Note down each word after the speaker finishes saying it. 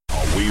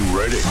you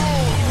ready? Oh,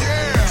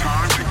 yeah!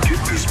 Time to get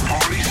this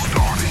party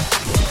started.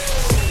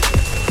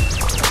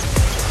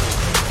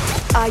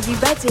 Are you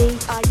ready?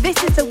 This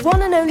is the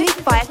one and only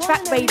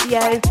Firetraxxx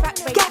Radio.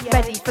 Get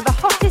ready for the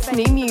hottest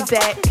new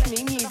music.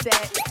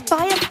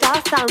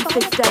 Firestar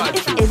Soundsystem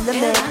is in the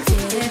mix.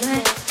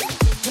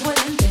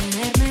 Pueden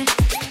tenerme,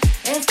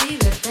 es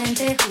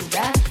divertente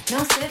jugar, no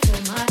sé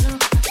formarlo,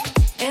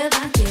 él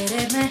va a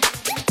quererme,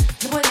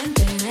 no pueden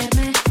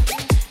tenerme,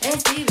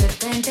 es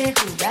divertente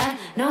jugar,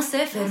 no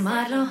sé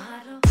formarlo,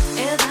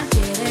 él va a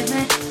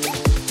quererme,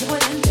 no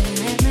pueden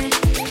tenerme,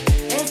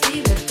 es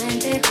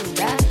divertente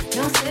jugar,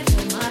 no sé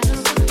formarlo,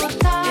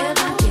 él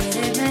va a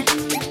quererme,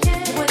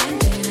 no pueden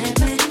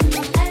tenerme,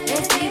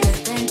 es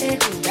divertente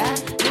jugar,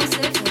 no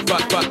sé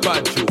formarlo.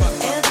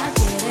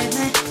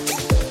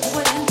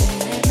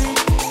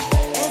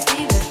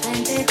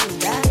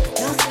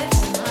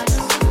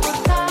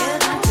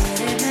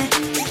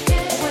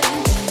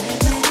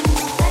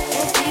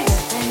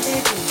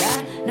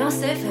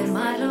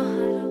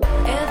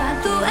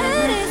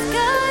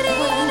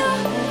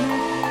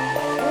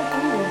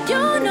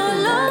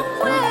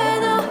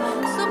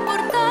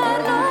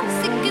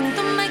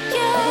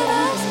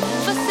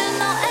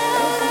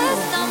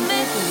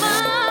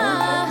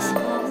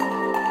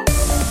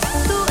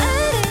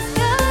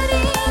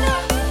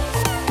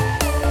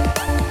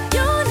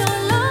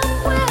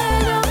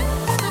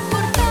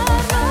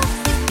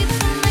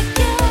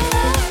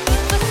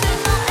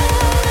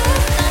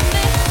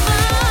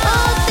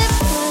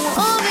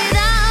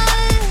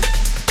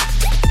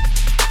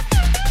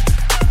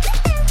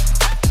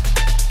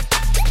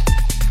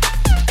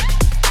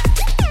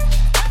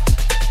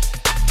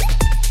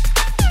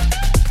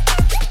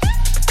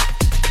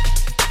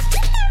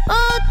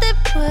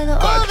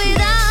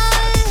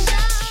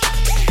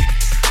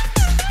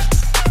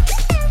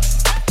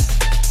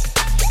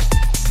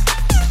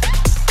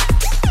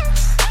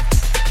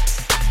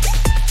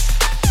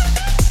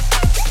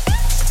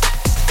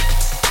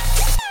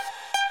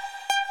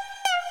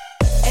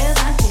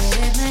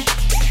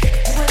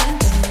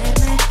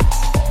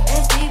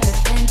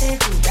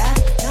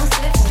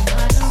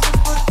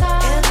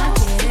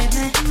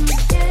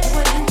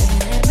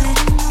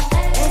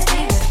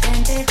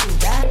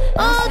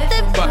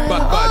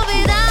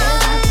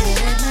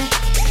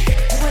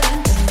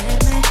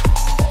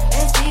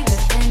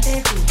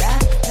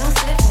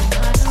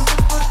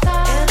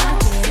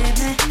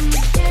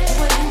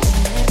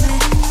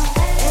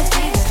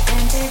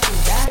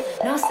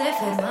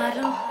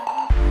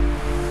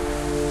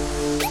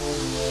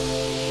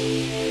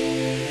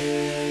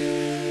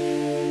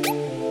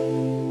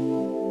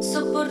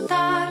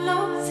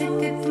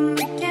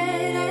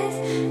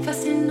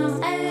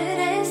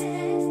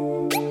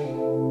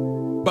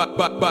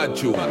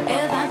 Bacho.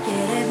 Él va a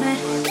quererme,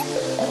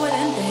 no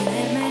pueden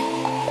tenerme,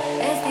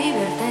 es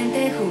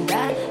divertente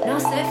jugar, no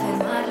sé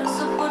fermarlo,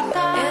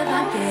 soportar. Él va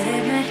a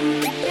quererme,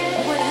 no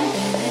pueden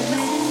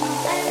tenerme,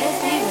 es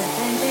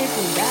divertente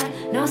jugar,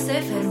 no sé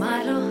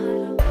fermarlo.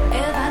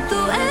 Él va a tú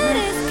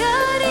eres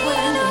cariño, no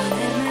pueden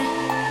tenerme,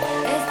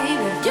 es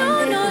divertente yo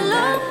no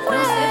jugar, lo puedo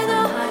no sé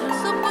fermarlo,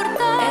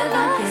 soportar. Él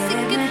va a quererme, sí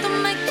que tú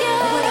me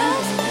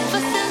quieras,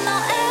 fácil no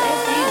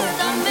es,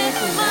 dame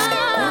más.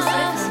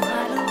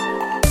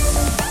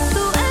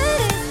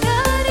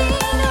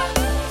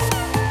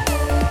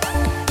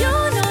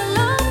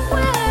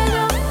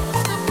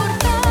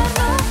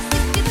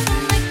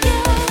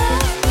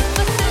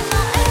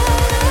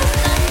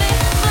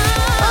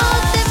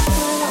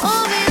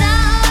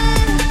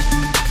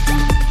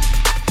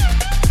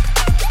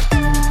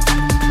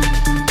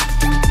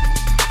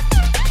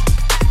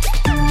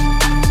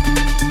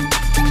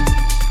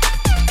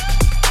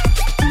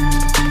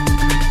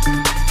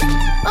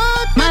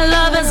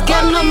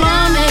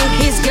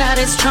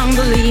 His strong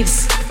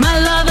beliefs. My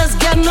lover's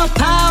got no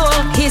power,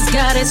 he's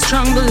got his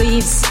strong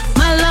beliefs.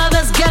 My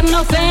lover's got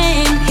no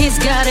fame, he's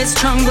got his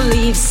strong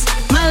beliefs.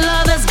 My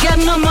lover's got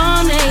no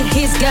money,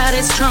 he's got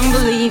his strong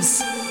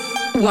beliefs.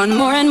 One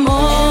more and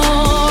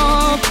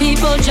more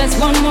people just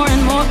want more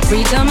and more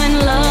freedom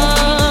and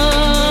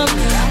love.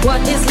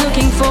 What he's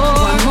looking for?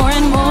 One more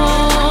and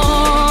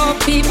more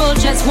people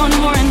just want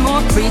more and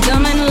more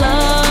freedom and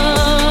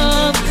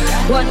love.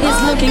 What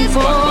he's looking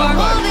for?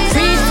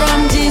 Freed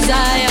from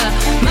desire.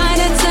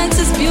 Mind and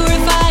senses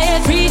purify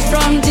it, freed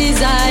from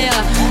desire.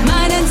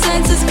 Mind and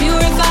senses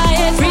purify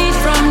it, freed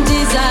from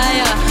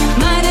desire.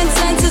 Mind and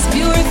senses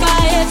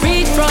purify it,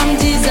 freed from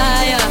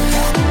desire.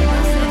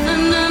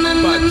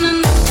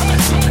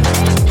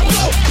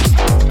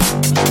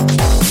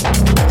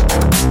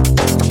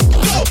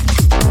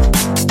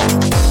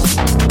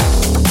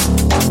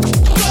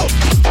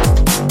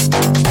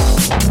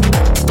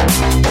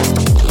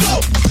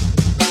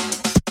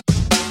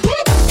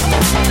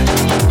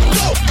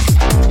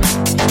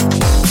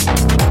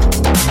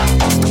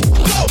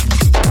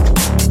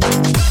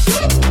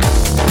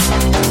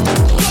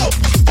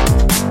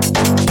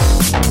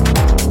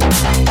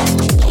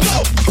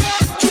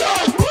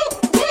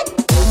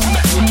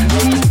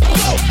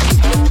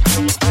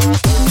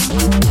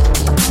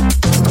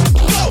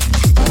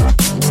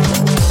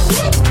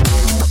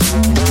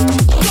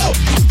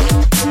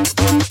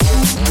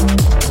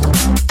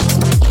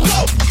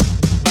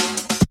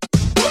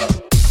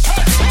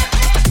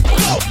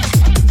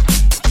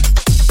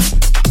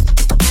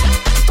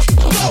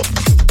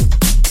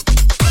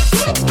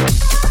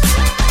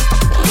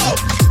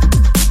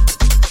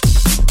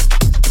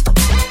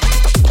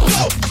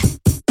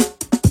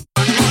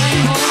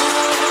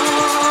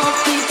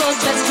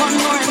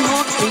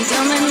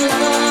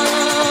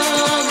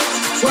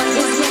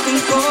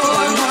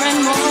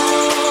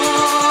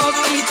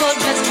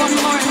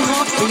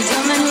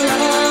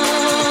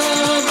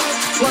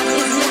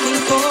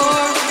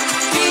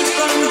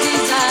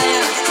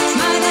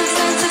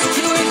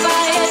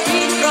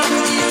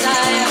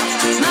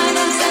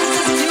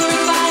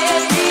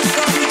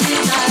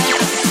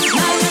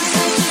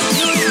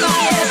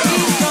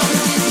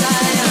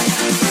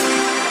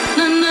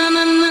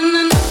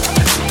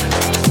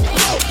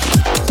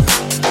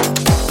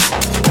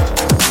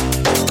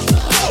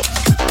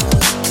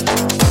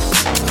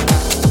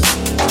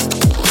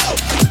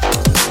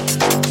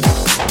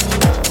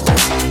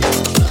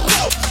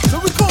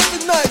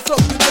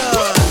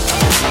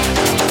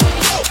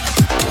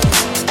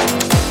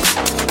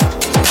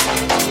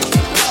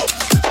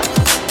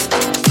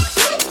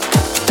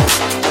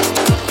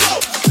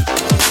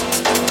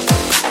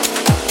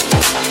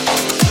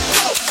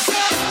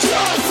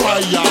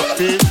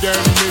 feed them,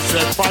 me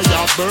say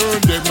fire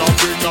burn them. No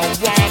bring no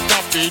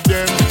water feed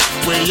them.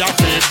 We have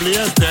to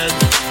blaze them.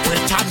 We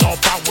turn up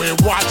and we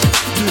watch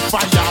the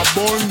fire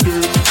burn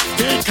them.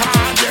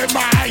 Because them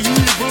are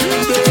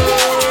evil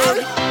them.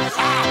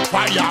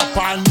 Fire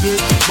upon them,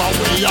 but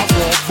we have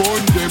to burn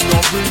them. No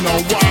bring no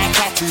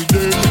water feed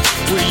them.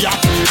 We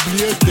have to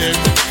blaze them.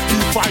 The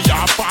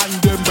fire upon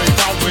them,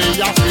 because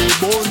we have to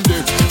burn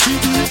them. See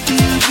the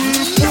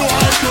evil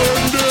boy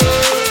done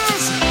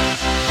this.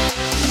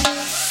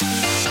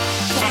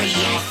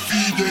 Fire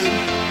feed them,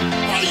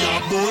 fire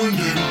burn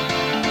them,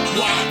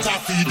 water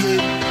feed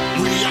them,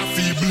 we have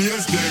to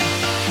blaze them.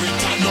 We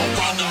turn up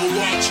and we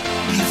watch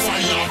the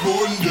fire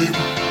burn them,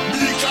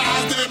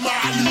 because them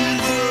are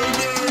evil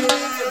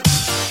them.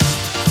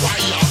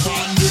 Fire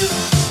burn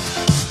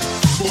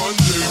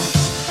them,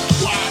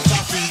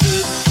 water feed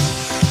them,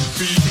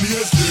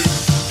 blaze them,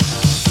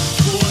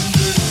 burn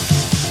them,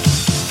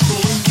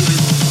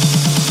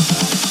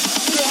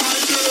 why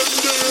them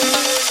there?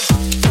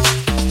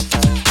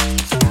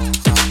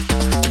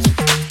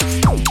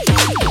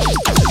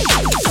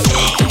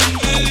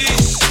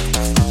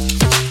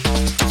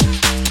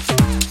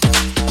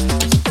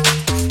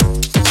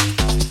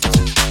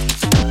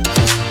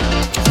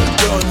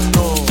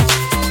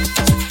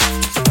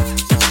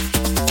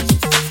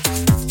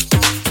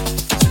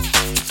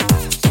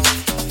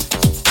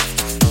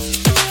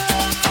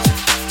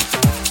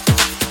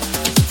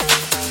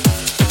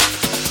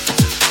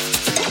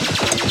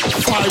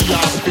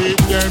 Fire feed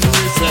them,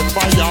 we say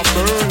fire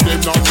burn them.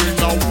 No bring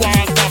no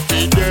water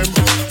feed them.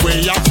 We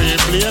have to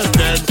blaze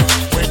them.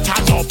 We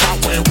turn up and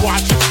we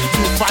watch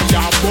the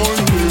fire burn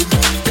them.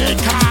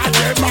 Because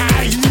them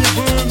are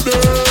evil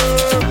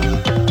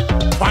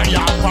them.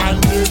 Fire upon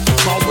them,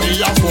 but we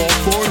have to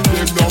burn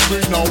them. No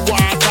bring no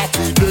water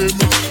feed them.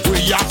 We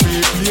have to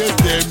blaze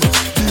them.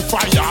 The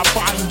fire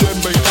upon them,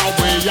 because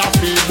we have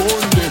to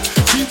burn them.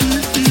 See the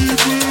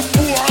evil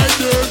boy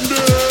them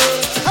there.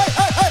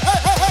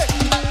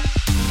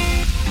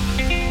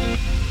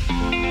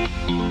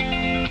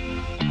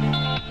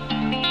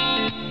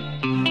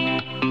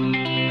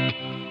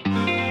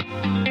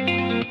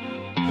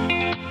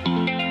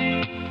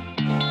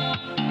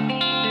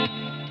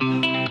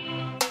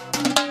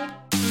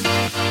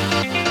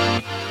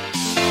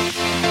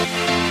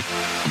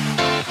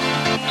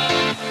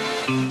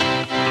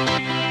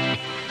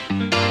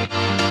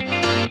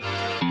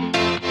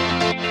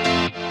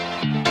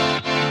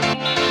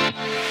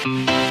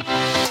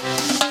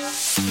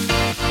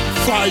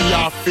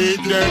 Fire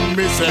feed them,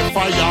 me say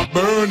fire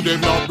burn them.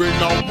 No bring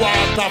no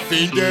water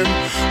feed them.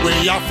 We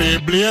have to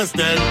blaze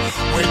them.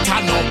 We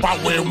turn up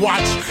and we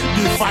watch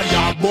the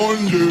fire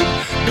burn them.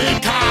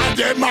 Because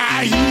them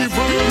are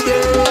evil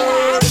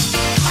them.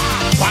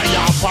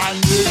 Fire upon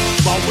them,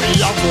 but we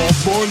have to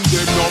burn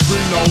them. No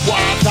bring no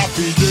water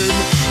feed them.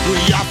 We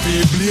have to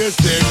blaze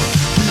them.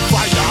 The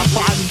fire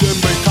upon them,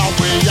 because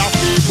we have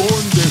to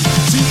burn them.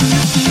 See the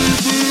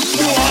evil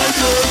boy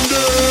them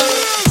there.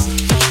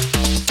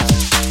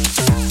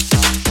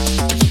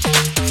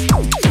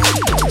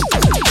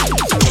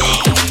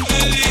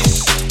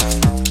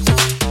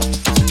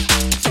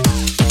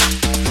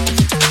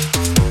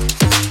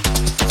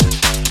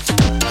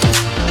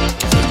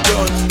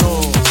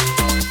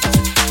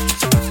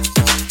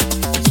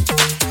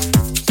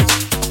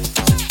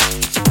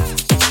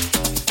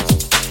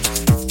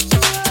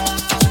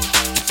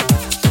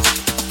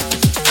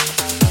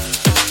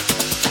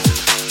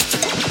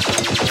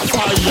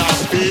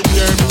 Fire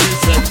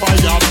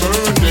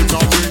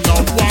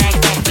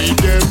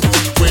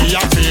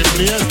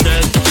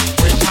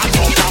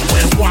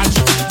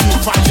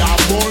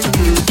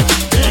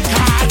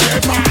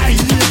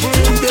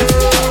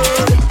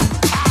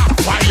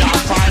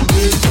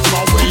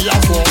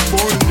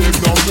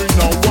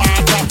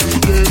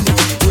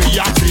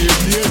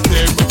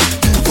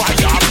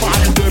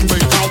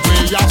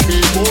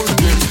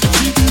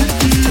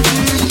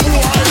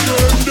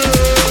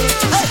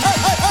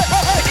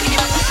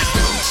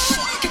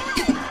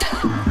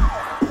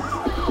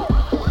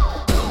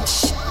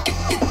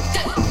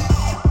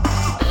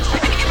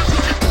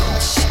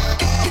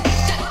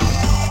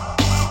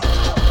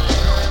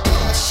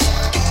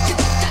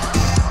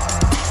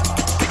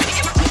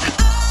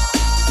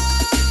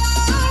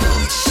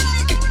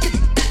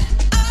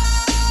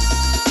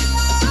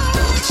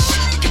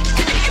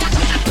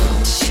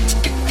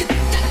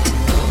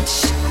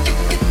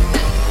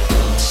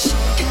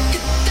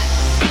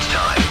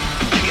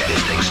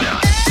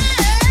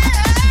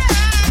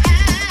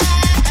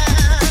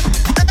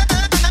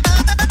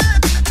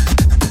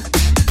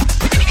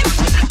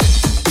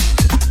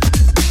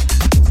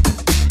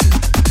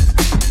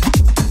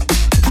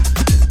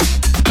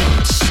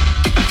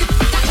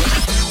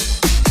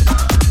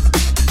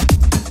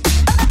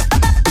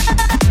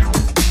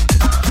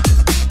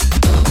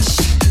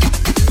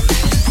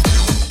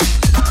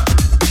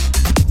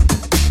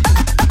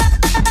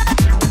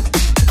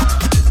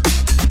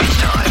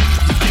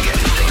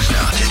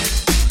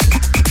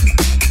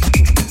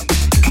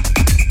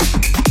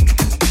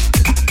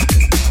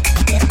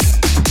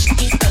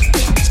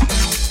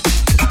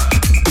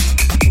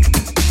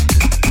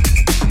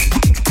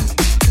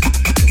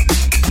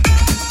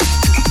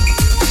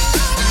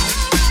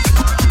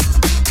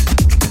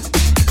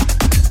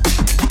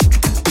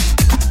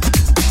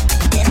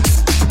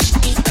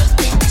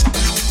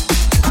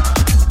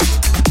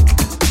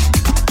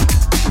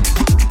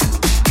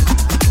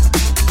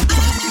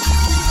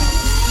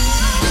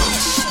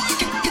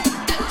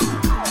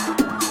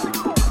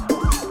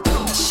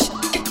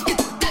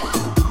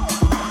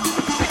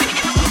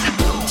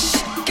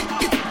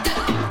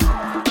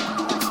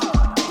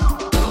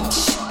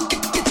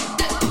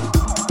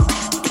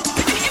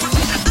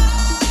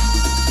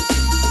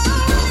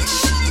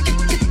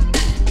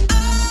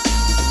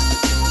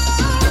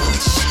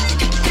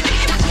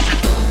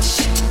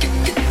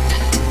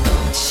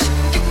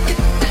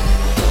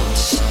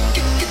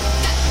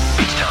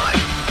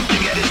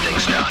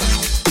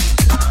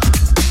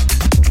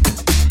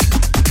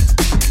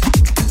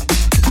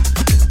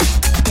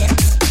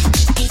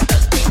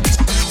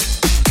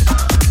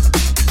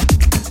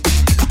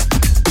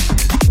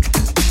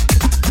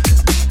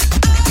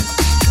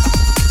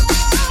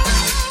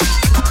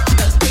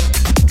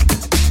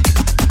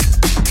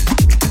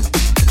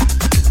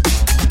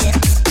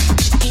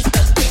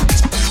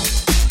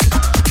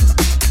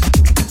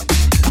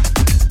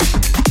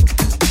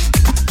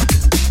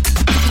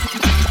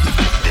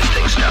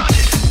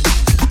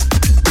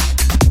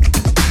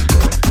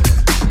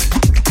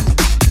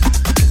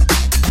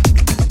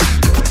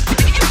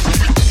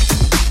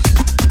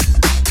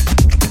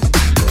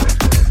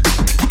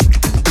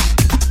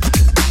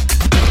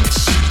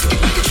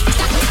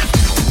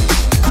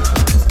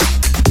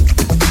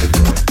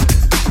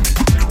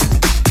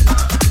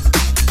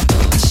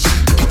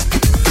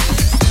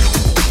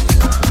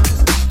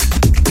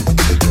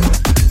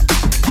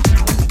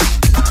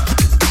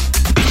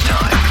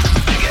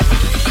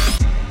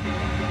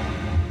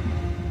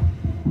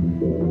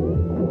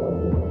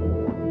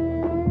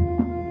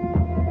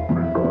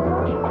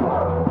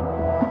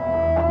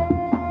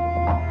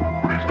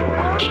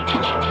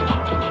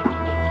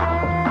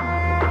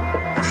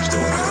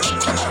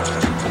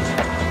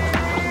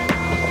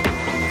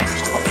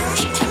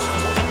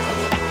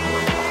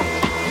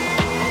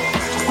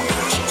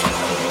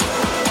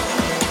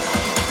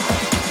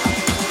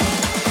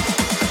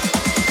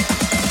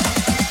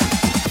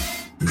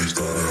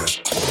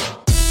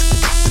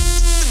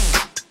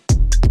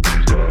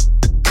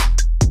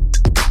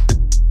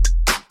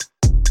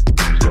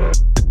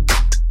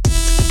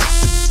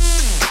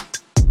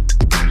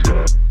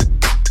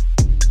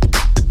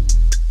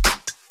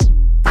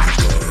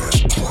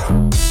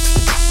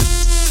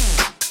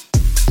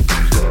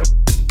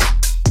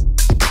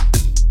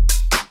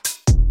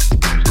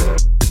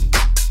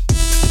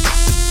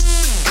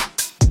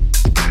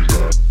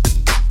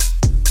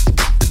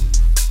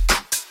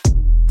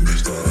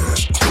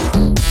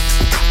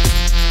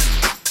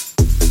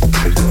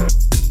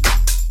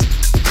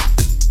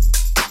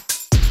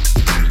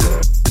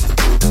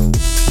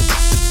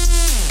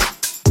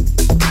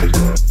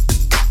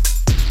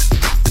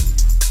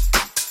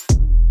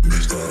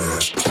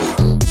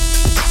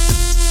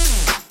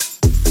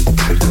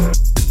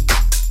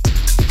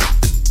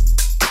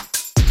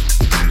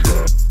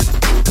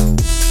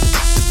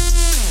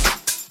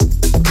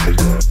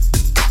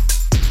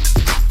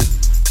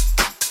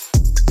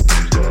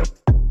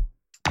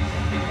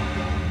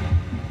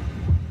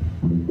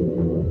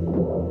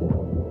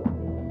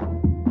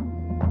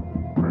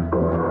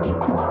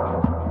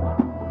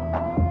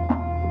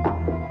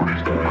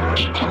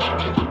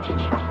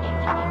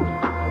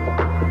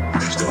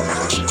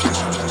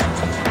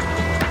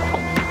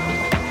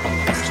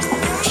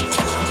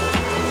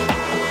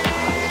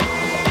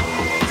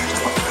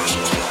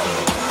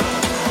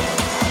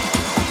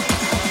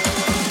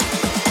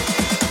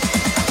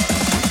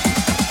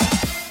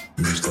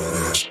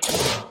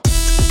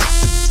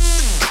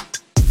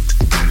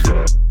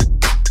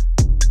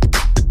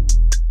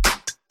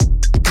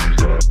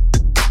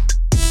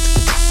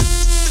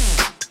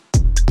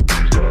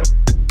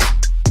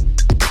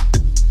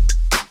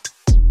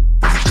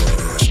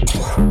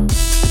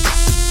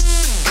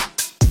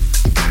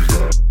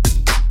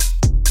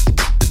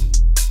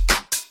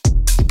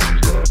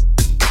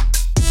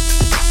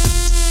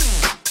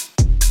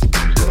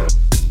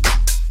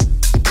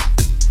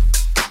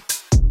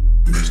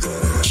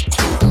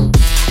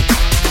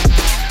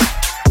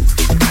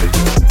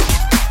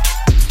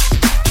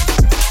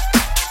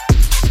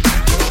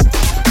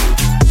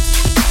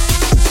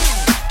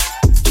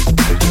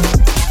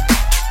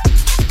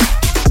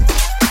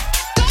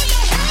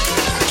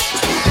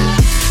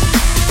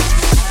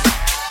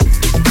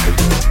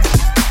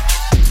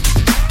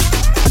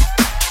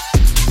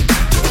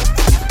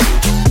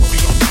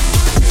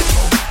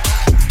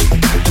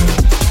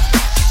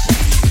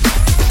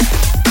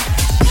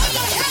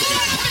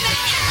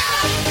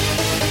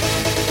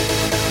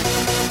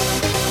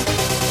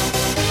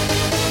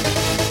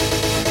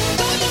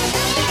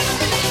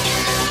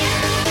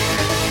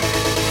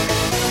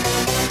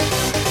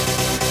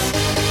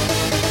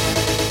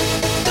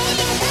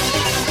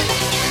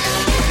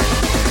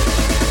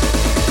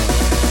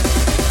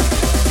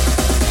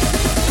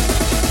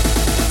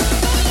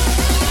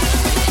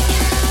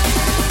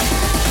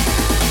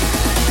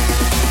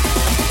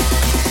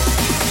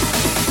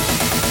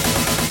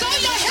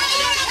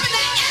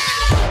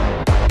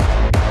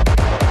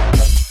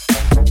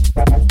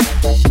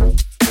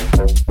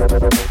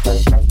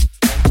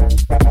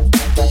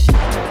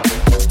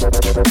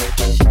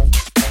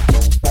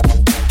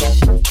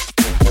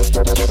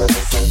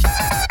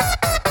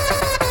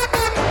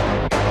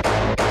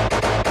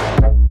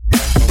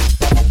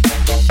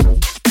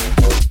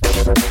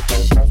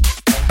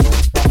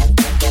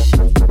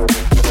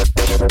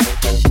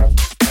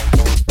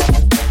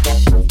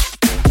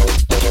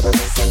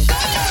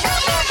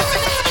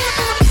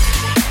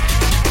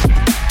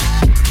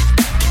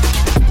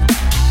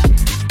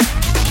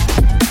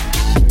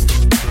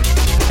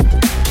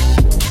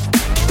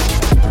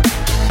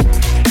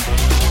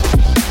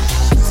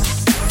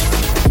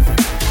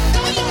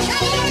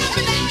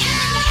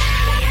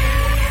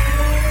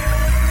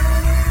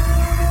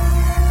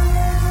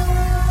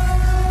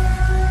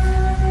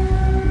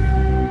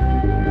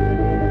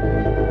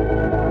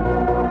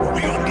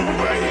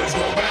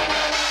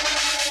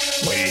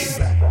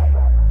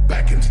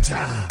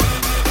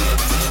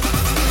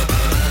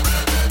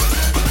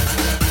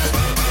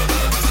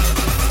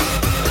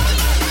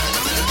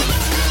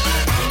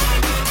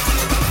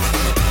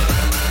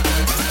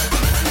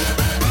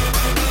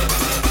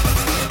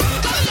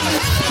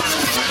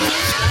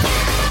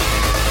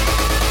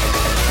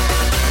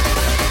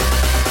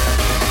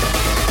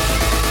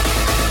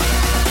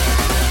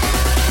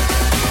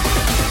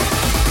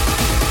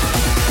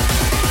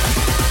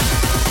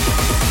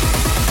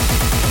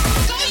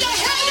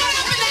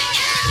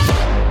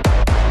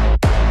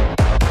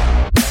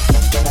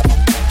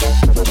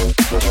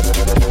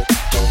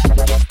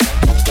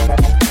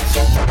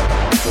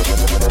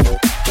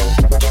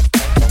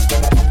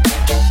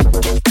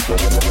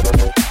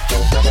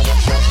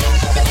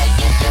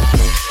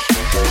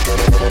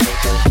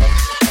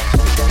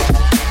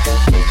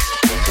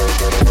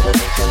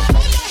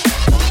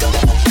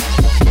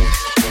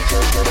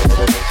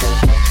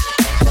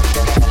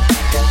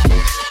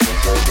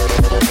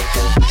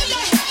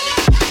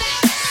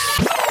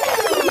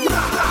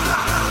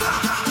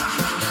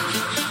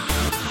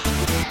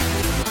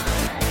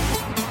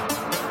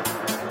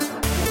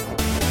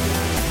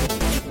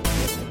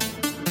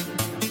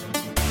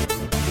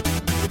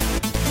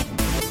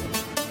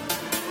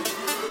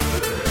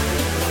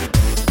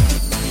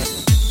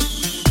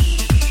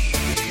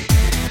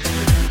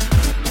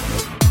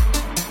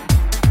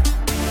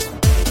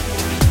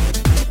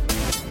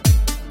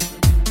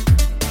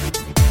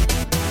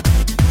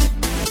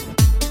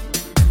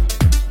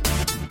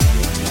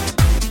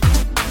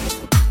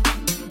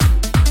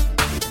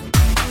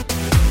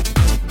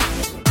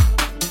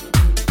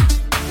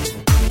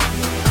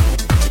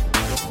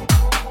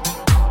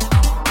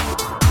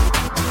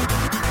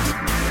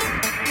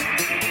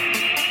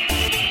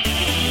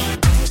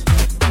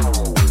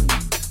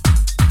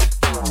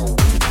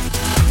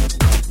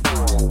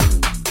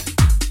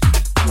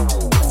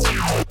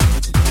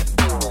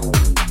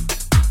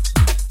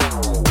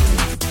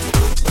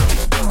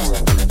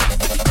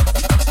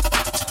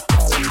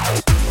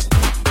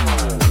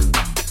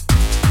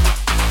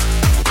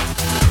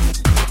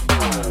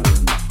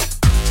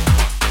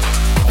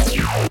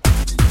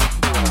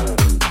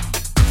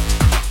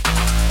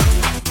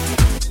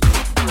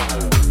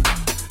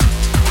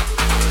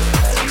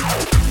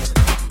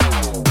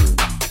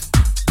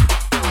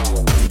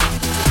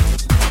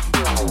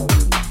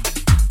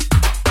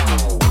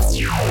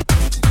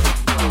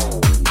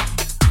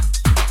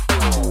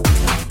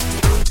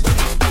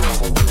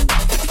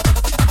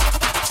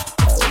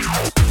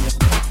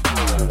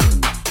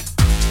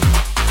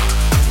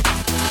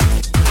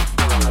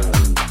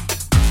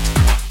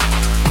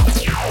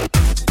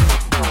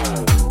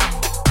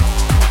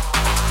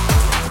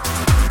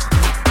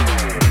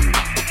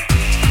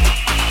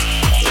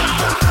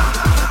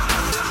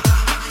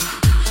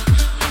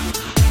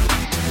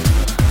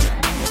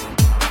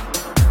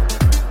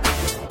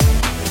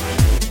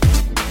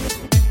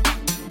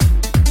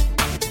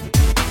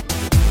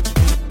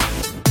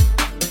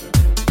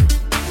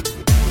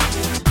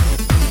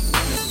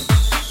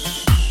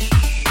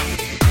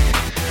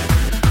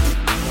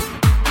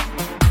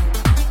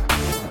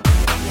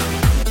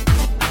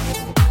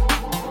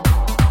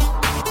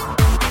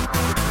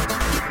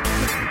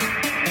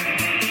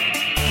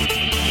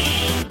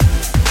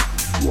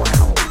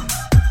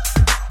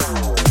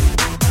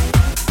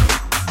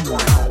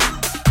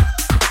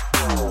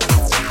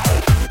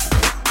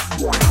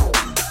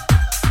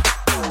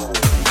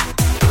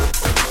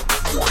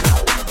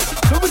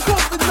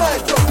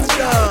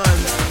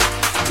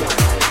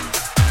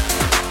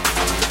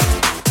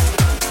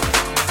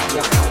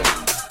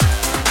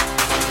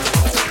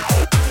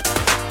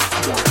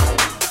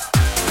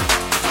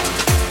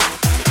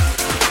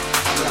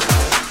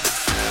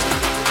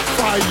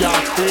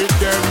feed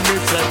them, me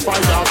say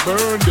fire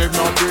burn them,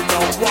 no bring no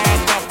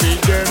water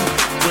feed them.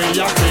 We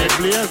have to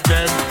blaze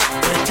them,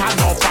 we turn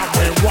up and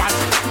we watch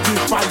the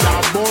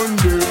fire burn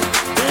them.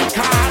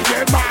 Because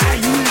them are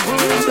evil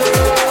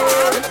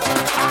them.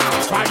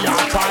 Fire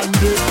burn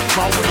them,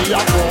 but we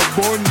have to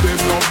burn them,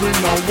 no bring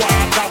no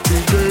water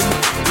feed them.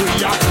 We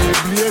have to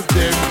blaze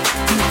them,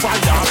 the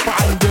fire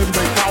burn them,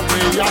 because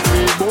we have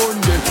to burn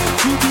them.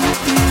 To the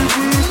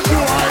evil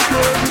boy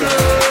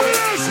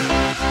goodness.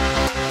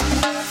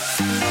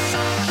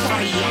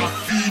 Fire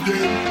feed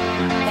them,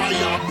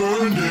 fire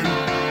burn them,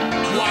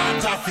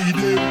 water feed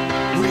them,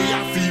 we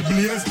have to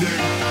blaze them.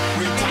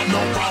 We turn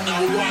up and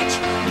we watch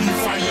the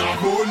fire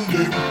burn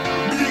them,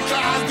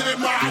 because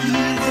them are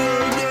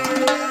evil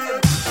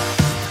them.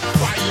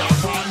 Fire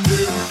burn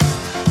them,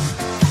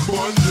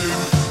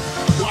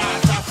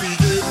 water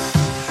feed them,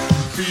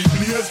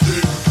 blaze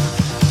them,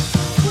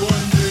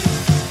 burn them,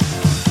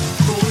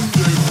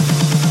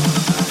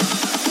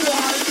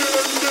 why them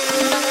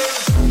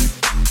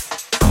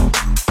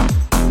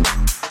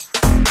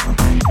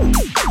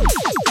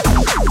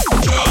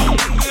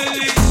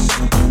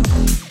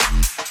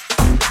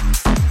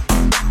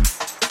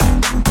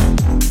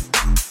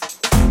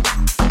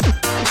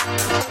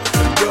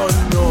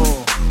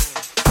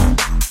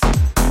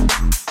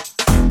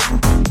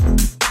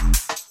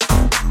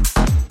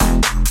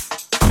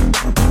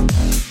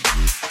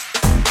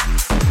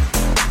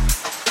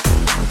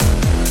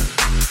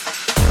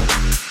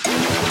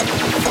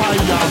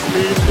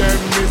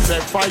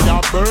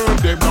fire burn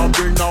them, no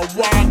bring no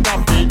water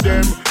feed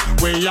them.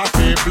 We have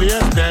to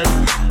blaze them,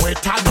 we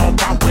turn up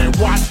and we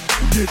watch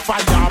the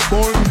fire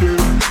burn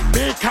them,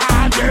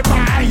 because them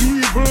are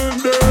evil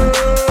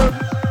them.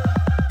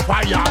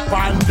 Fire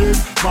burn them,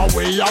 but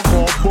we have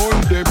to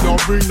burn them, no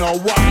bring no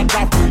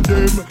water feed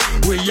them.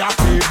 We have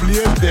to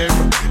blaze them,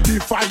 the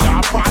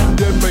fire burn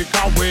them,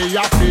 because we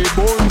have to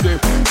burn them.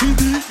 See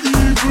the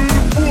evil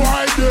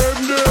boy them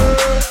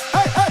there.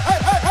 Hey, hey, hey,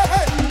 hey, hey,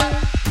 hey.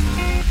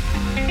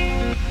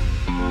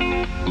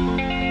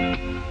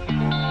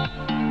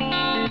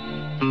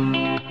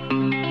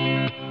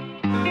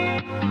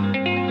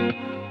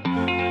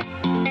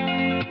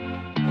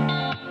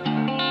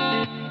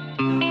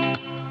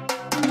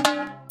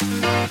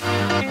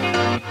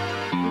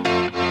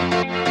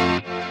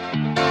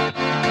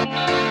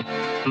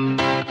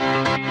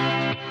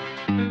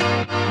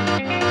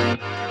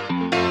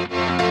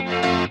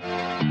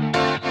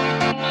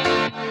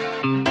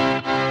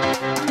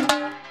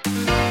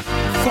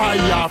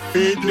 Fire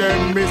feed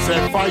them, me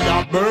say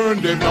fire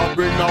burn them, no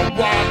bring no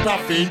water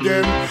feed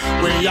them.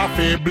 We have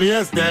to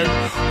blaze them,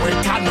 we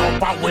turn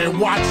up and we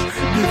watch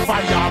the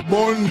fire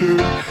burn them,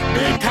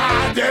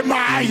 because them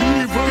are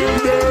evil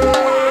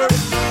them.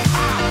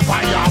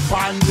 Fire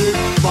burn them,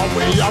 but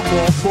we have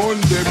to burn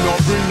them, no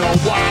bring no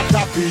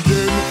water feed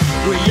them.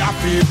 We have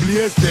to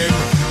blaze them,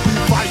 the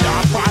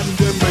fire burn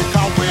them,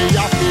 because we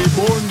have to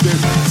burn them.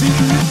 See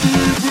the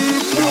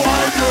evil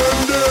boy them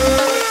there.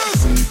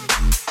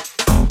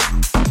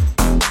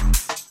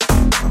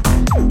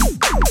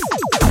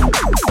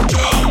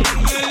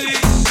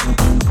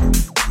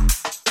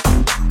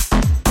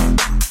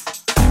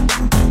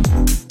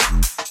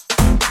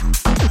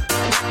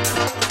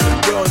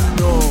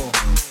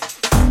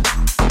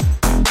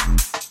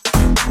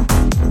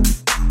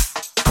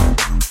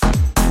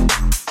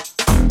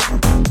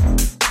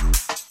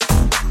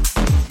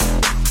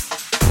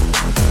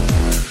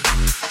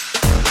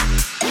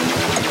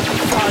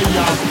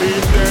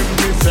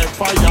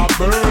 Fire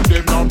burn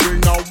them, no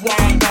bring no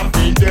water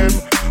feed them.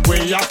 We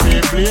have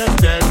to blaze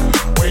them,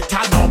 we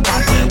turn up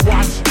and we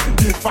watch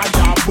the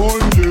fire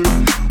burn them,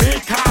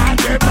 because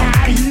them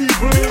are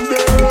evil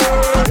them.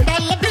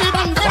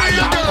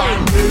 Fire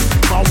burn them,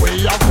 but we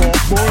have to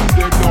burn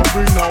them, no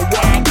bring no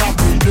water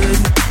feed them.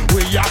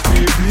 We have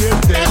to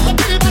blaze them,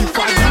 the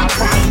fire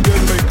burn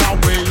them, because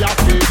we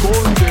have to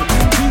burn them.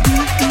 To the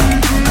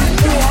evil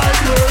boy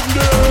them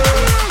there.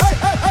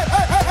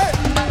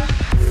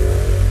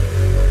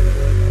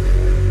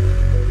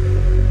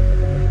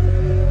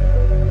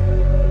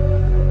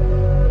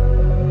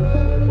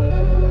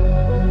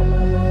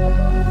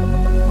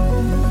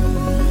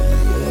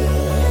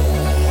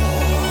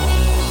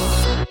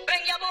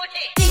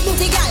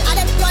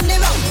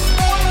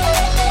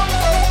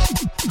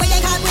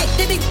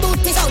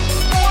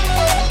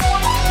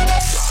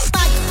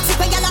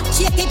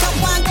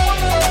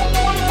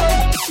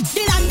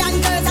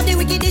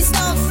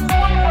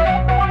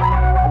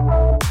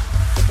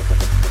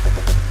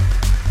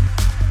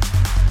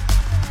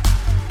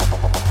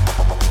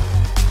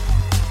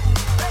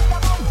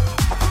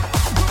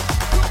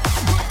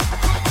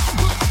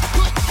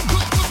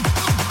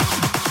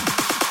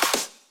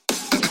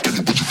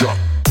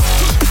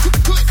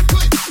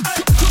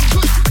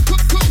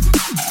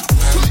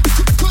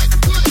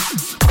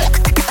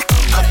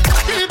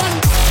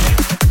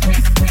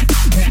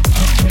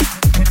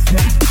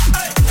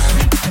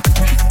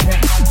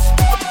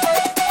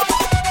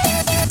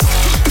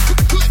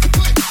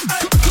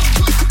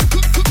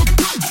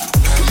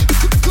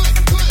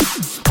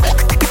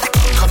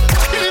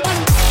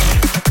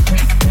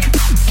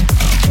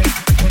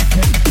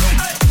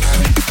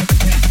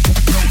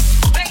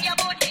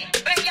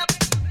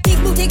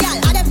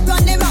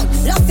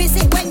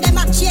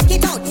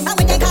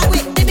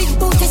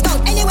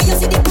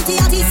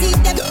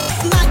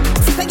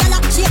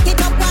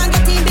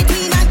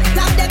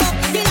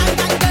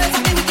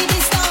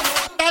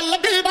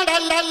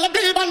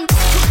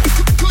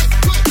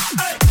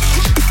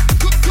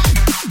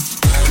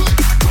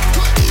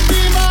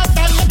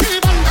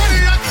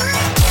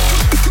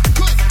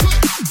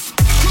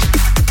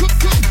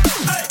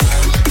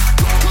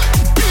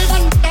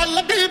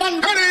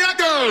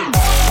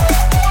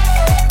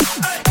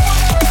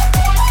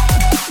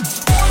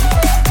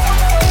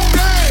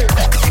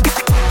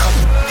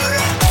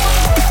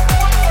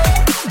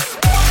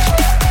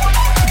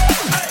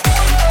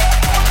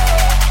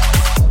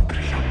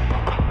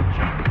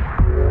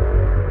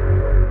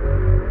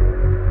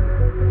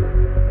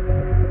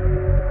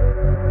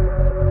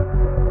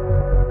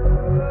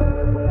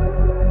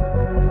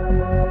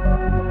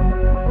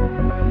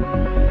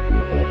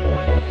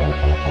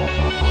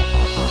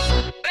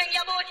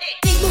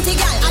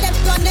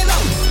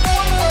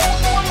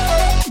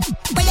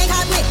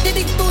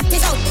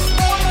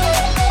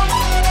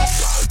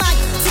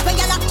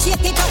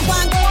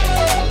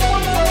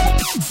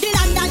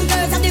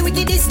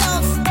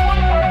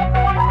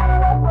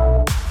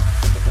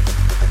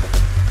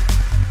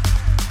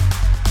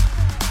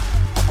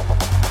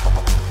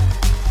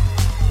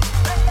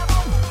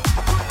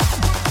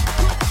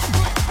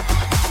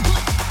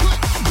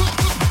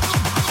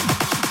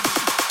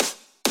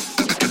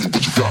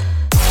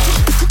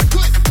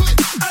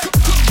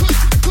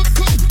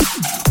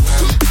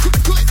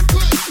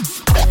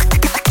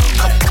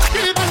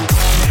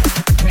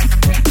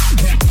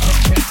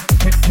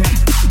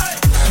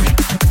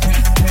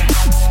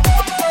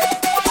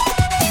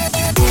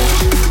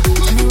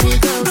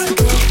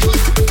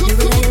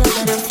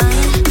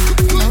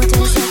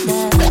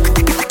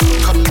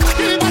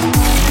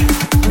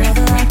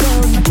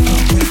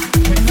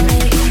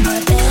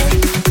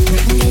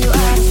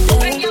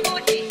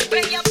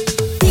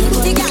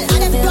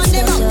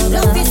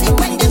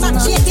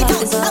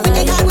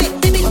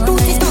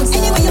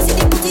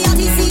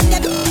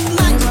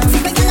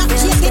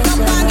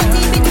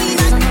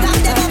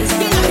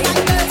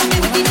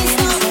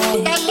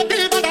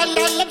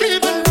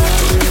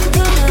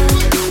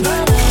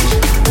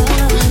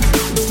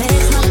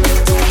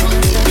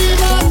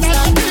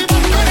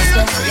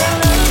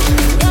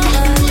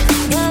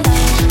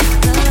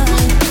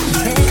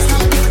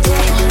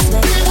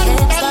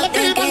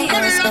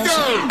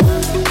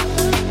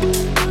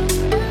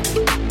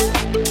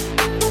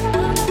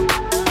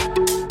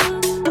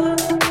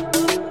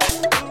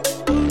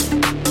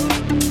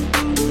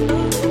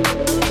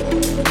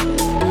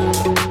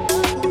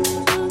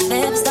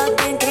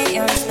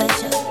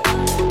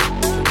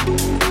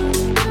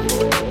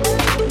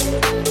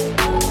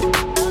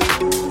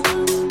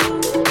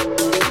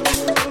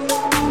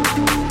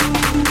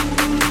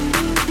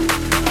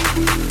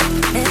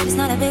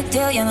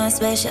 not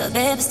special.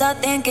 Baby, stop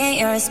thinking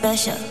you're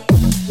special.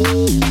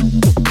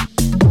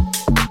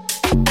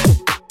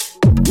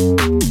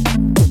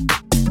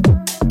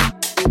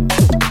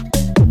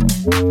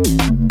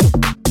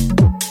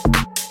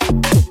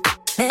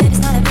 Baby, it's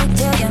not a big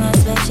deal, you're not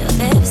special.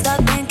 Baby, stop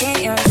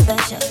thinking you're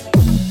special.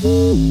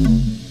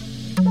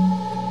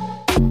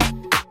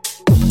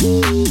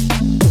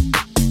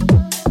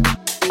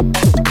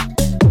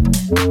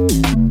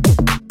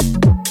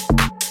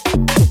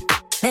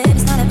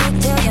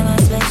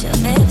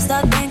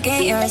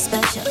 You're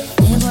special.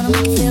 You wanna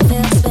make you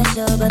feel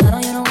special, but I know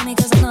you don't want me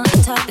 'cause I know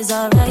your type is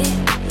alright.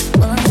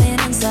 Well, I'm laying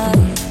inside.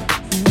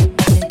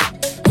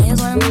 I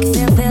just wanna make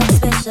you feel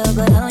special,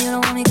 but I know you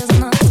don't want me 'cause I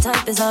know your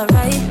type is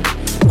alright.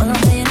 Well,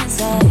 I'm laying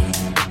inside.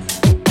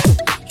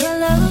 Your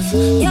love,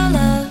 your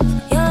love,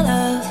 your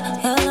love,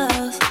 your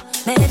love.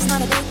 Babe, it's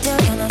not a big deal,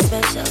 you're not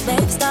special.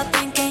 Babe, stop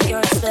thinking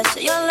you're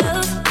special. Your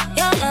love,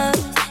 your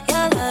love,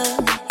 your love,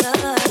 your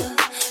love.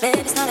 Babe,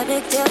 it's not a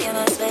big deal, you're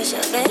not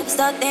special. Babe,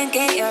 stop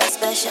thinking you're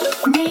special.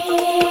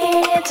 Needles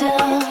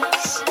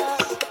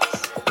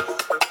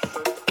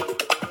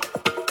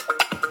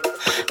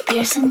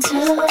pierce into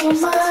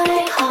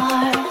my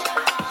heart.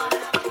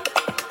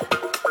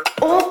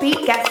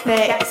 Orebeat guest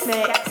mix.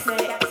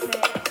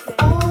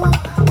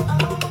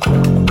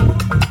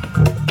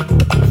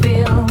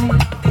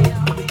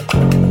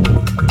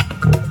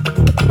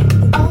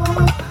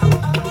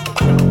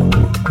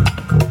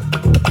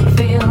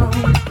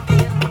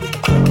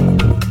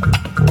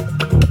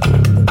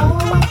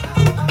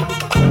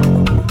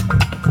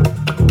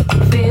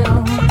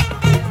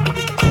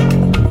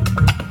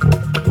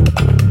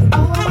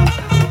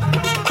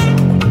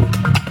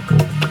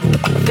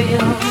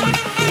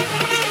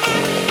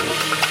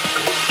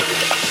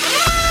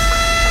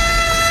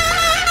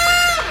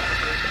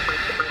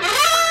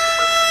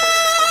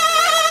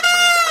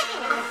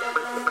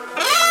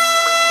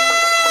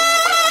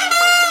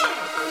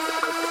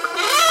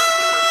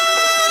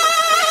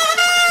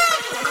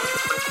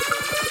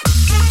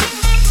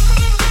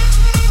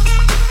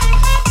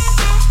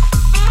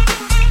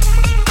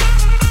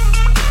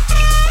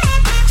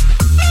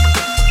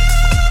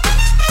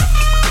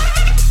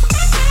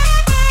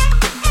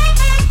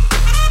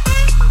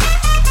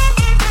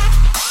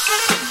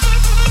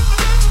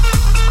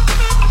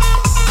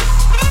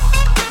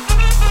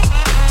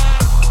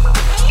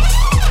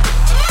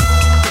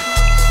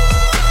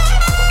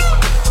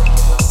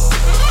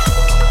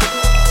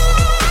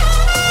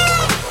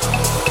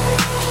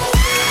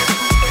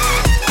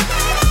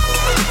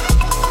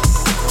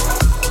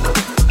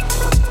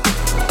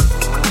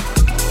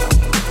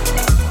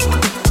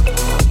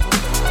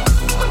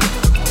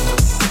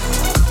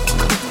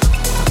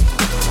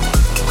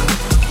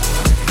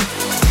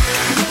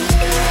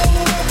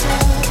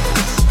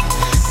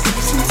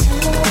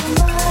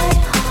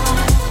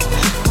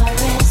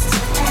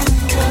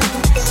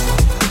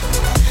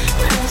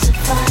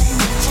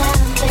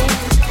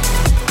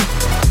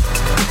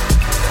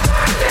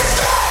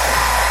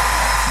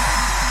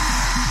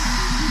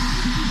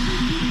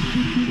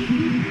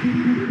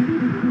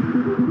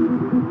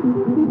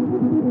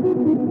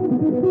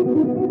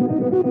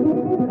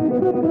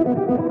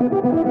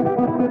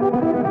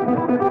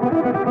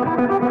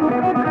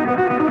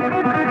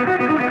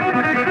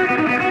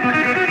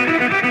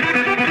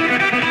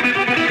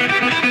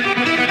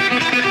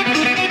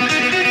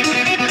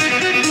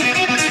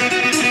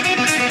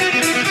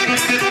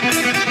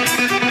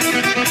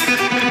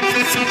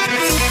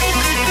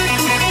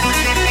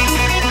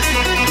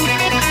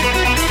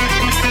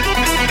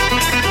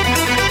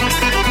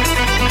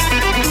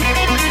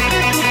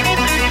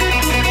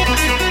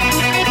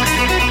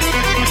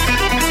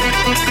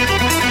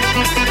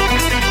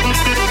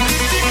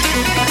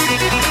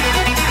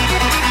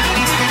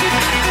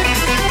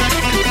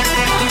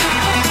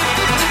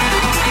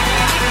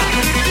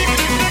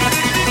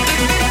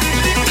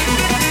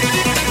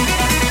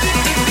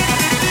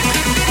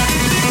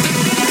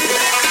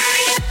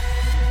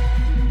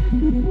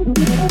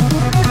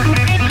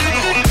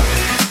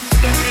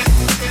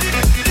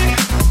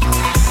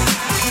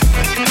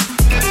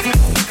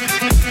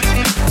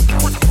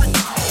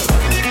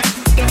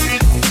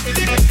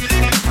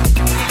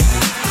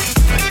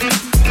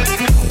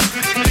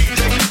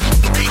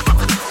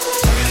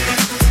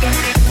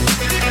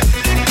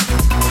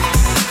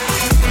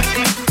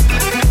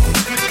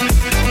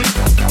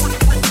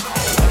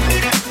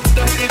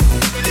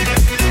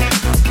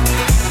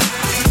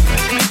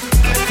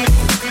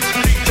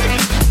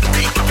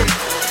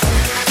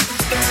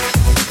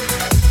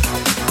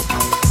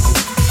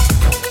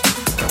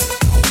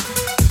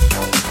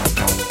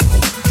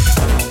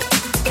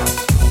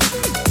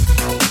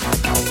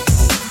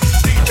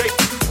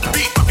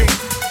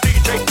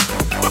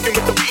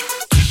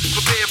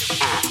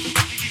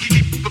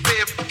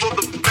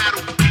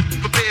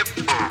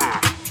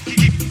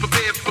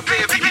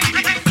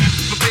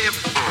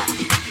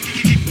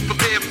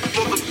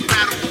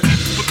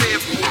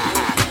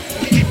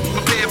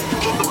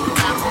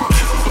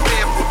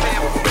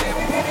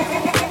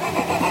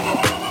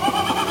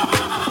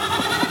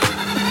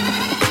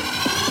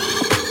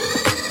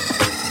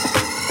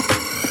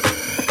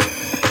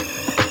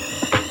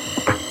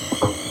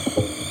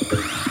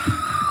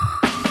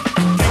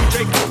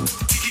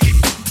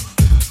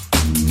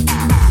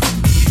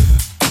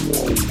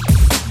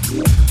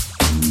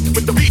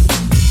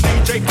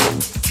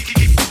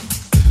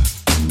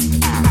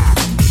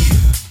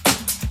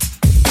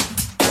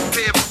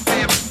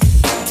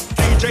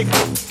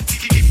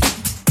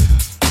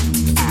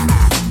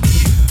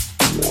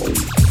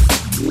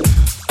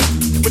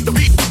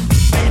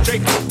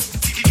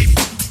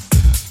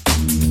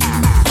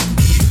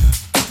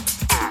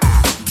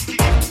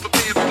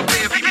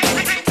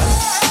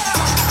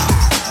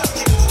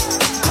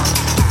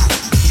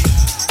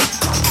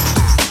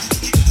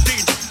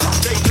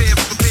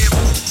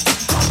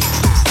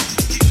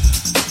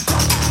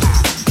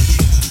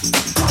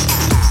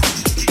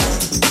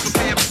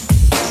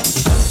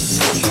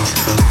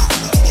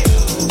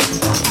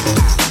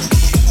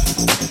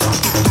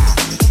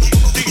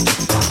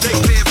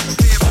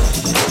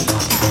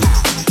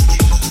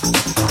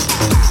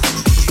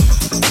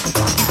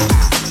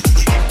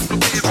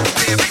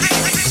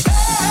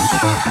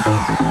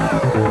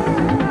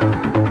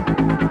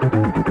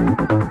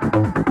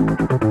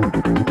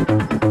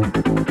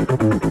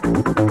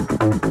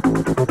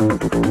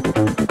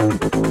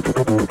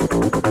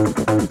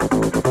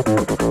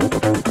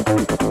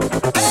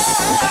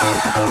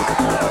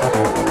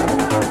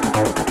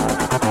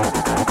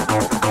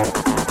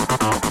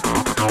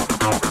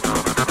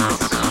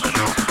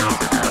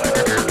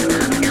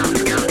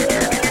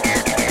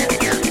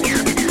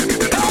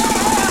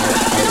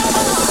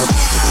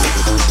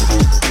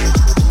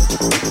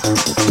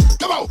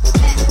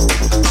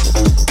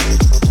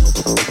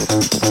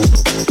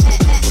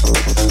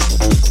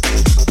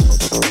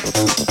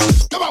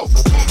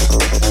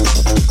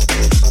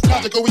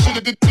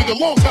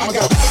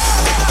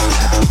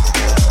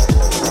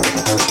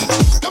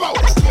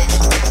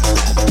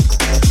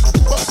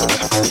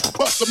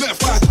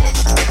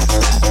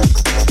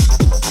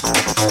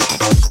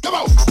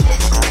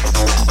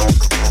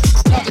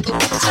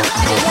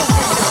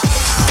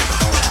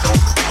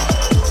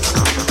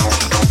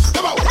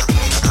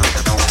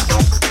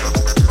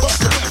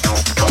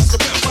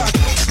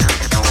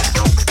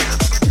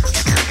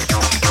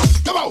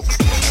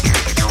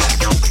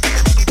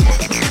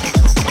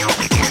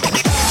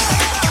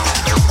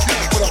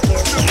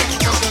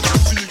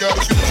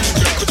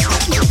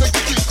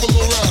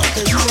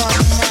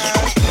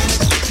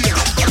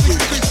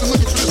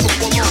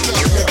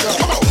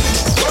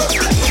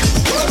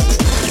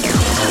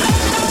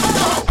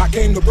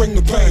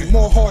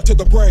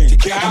 to the brain.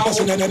 I'm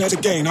busting that as a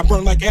gain. I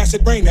burn like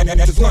acid rain, and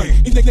that's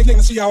lame. These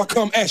niggas see how I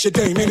come ash your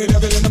dame. Ain't it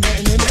evident I'm not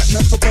in that?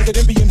 Not so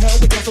president be in hell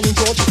with gasoline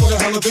George for the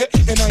hell of it.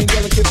 And I ain't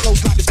delicate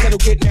flows like this kettle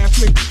getting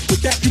after me.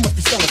 With that, you must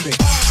be celibate.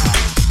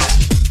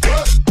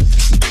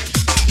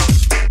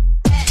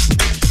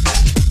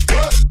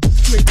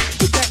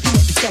 With that, you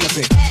must be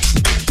celibate.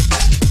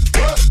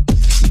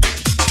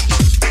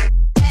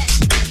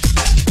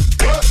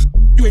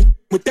 You ain't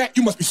with that,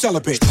 you must be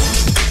celibate.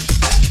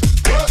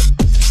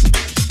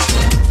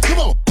 Come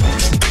on.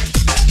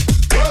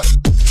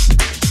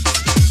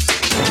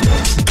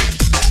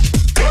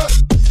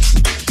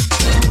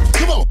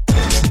 Come on.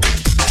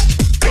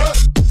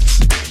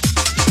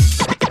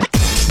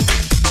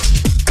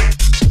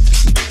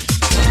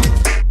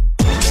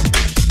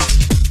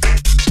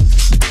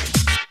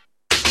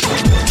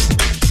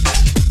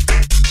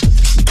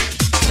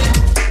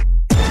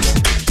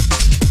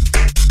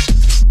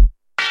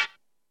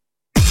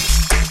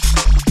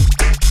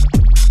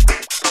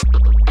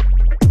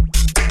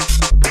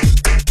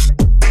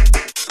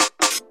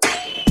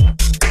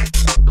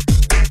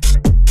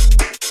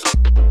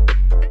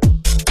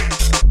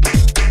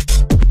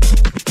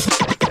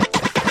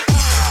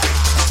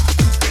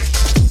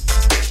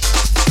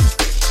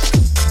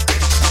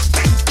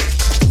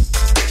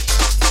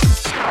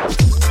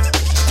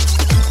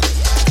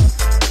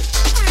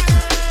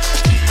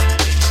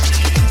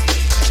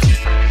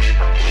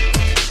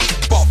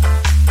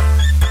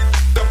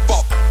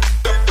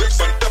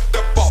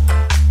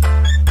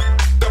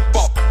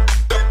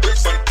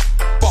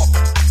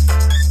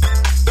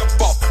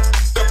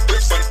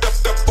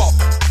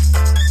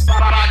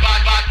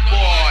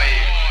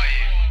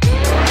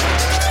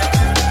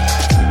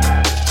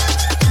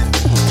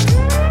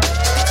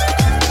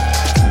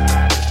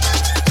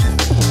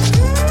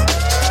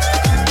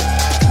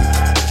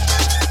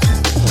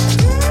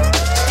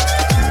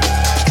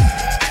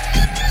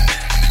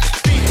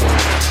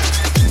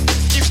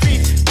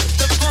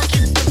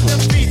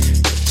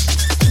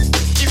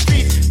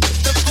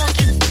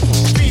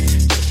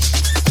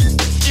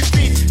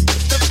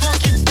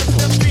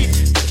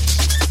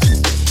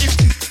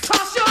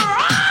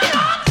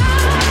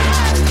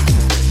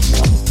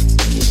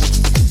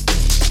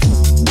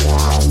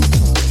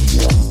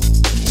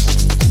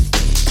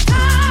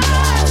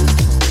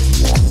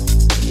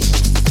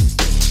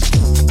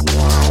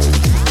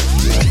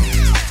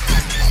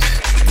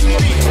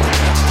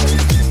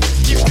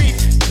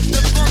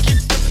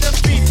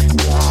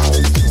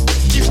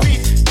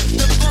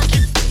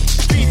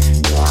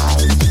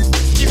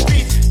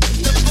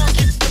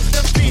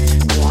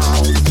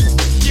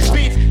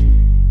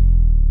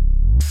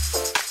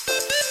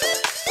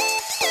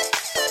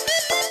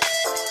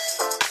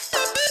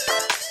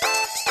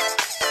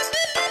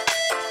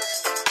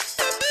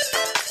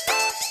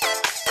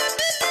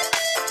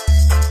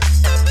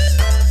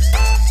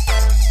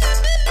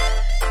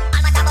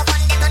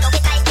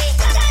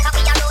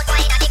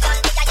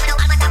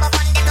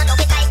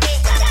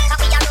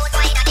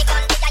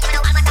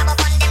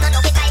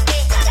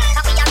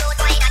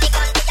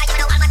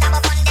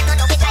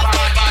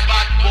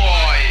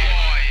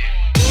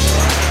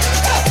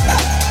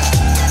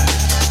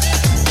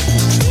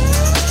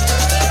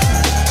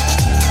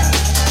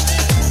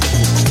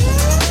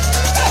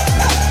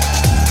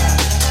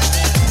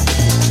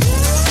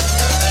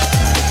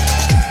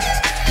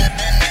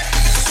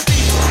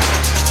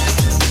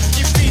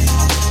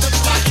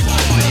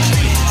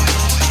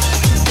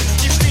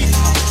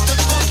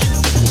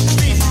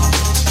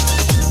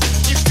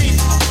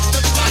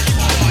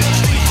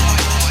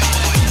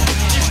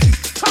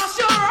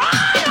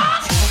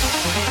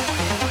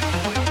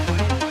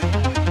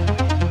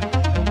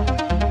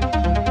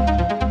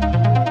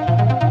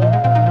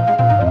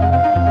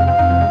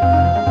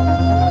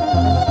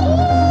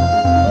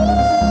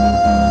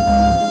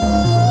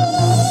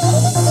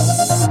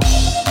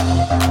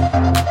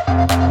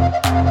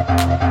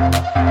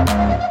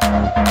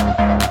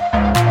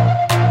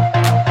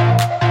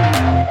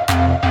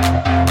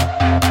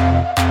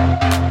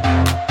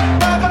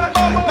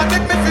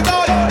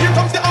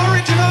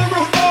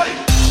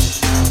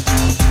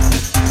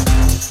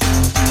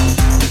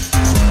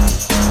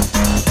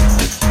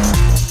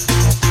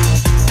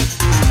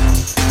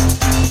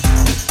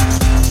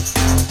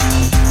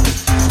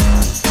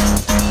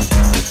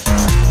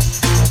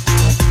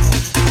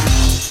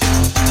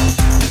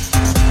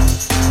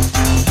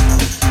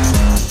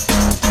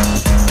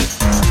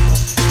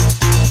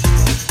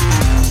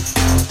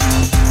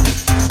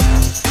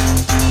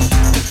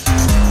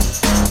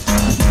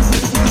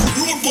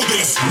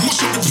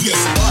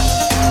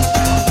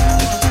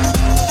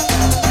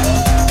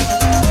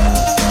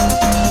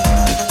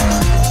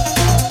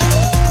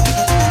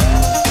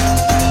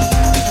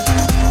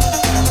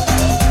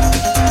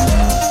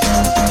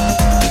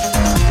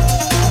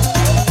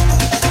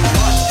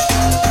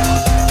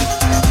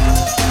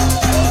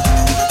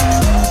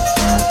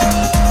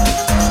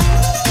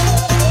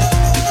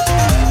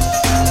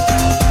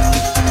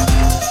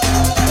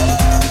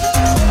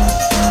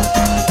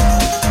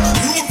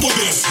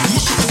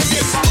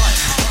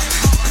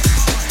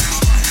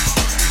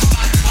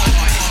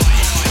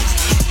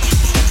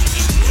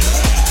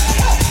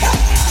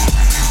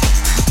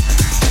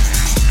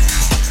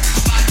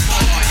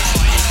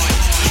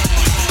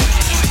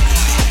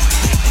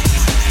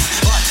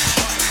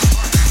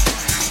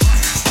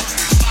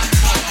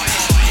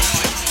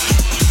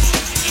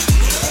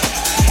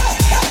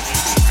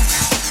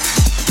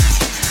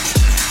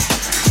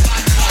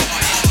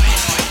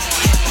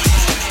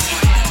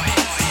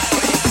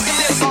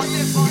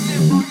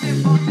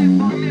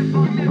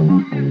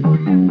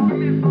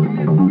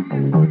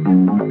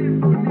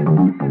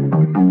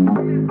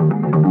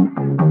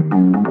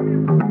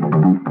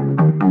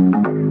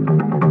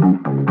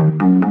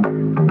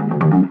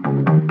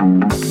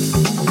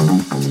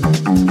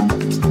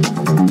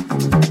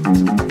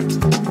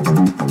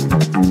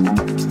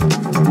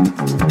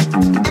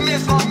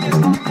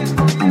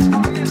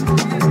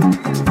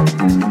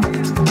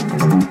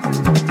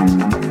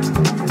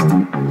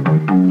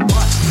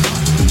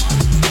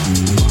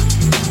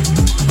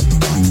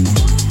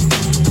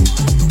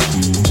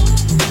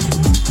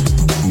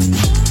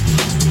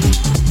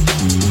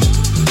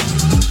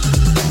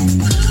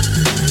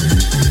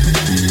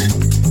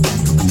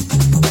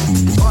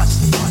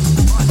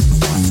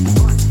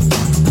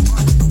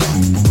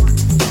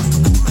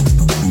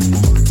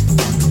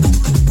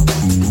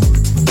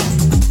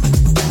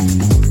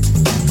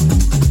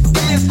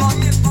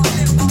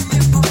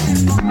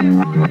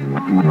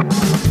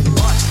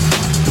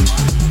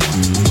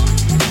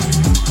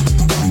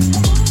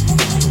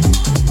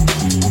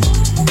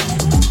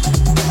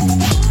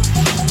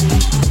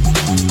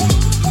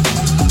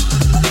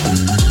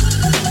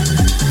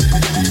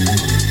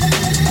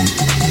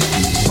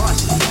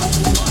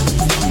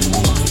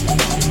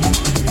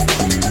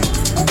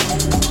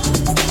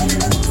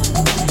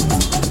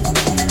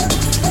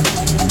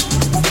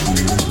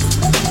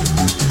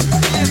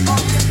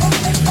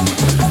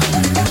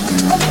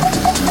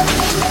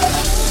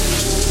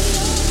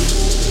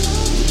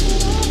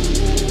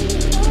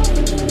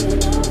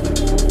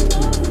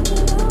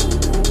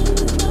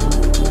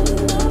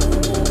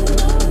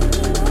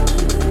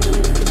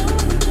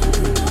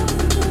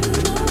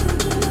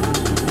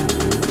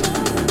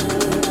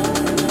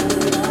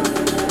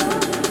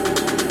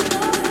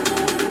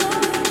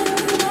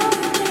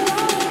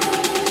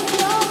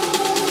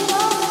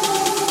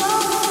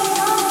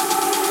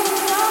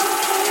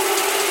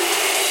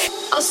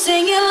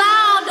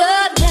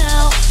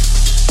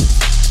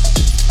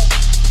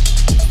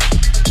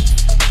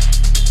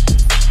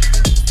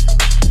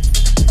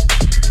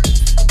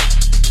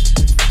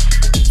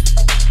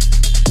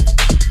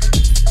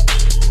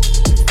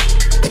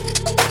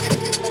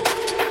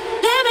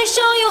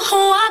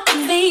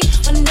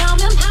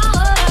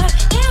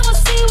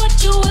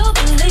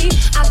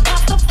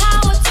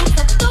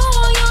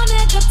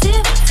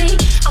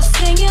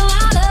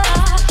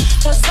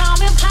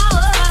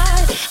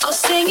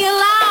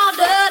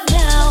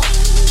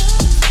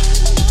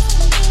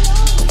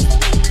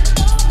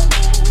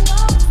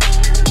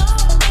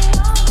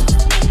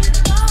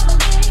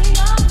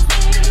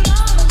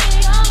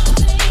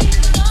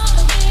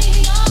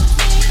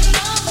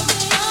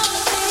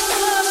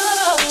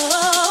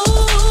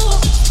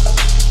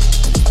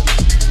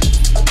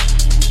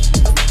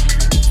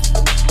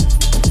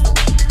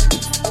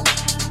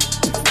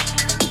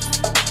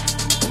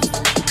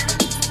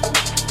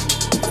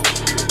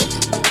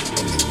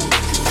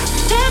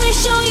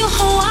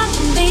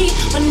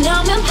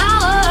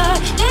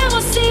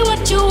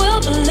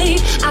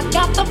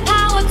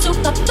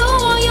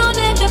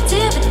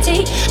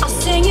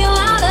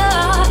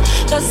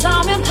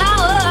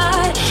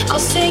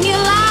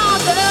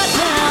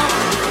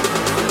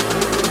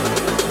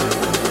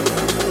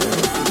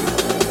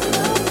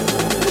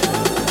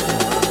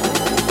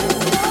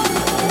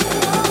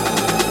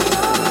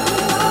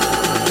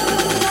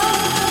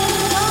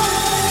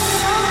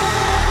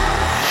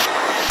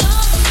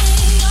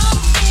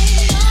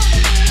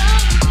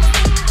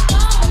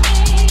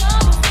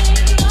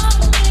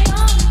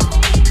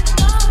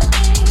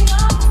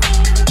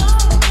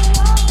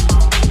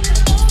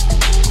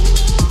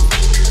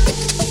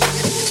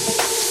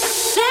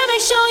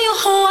 Show you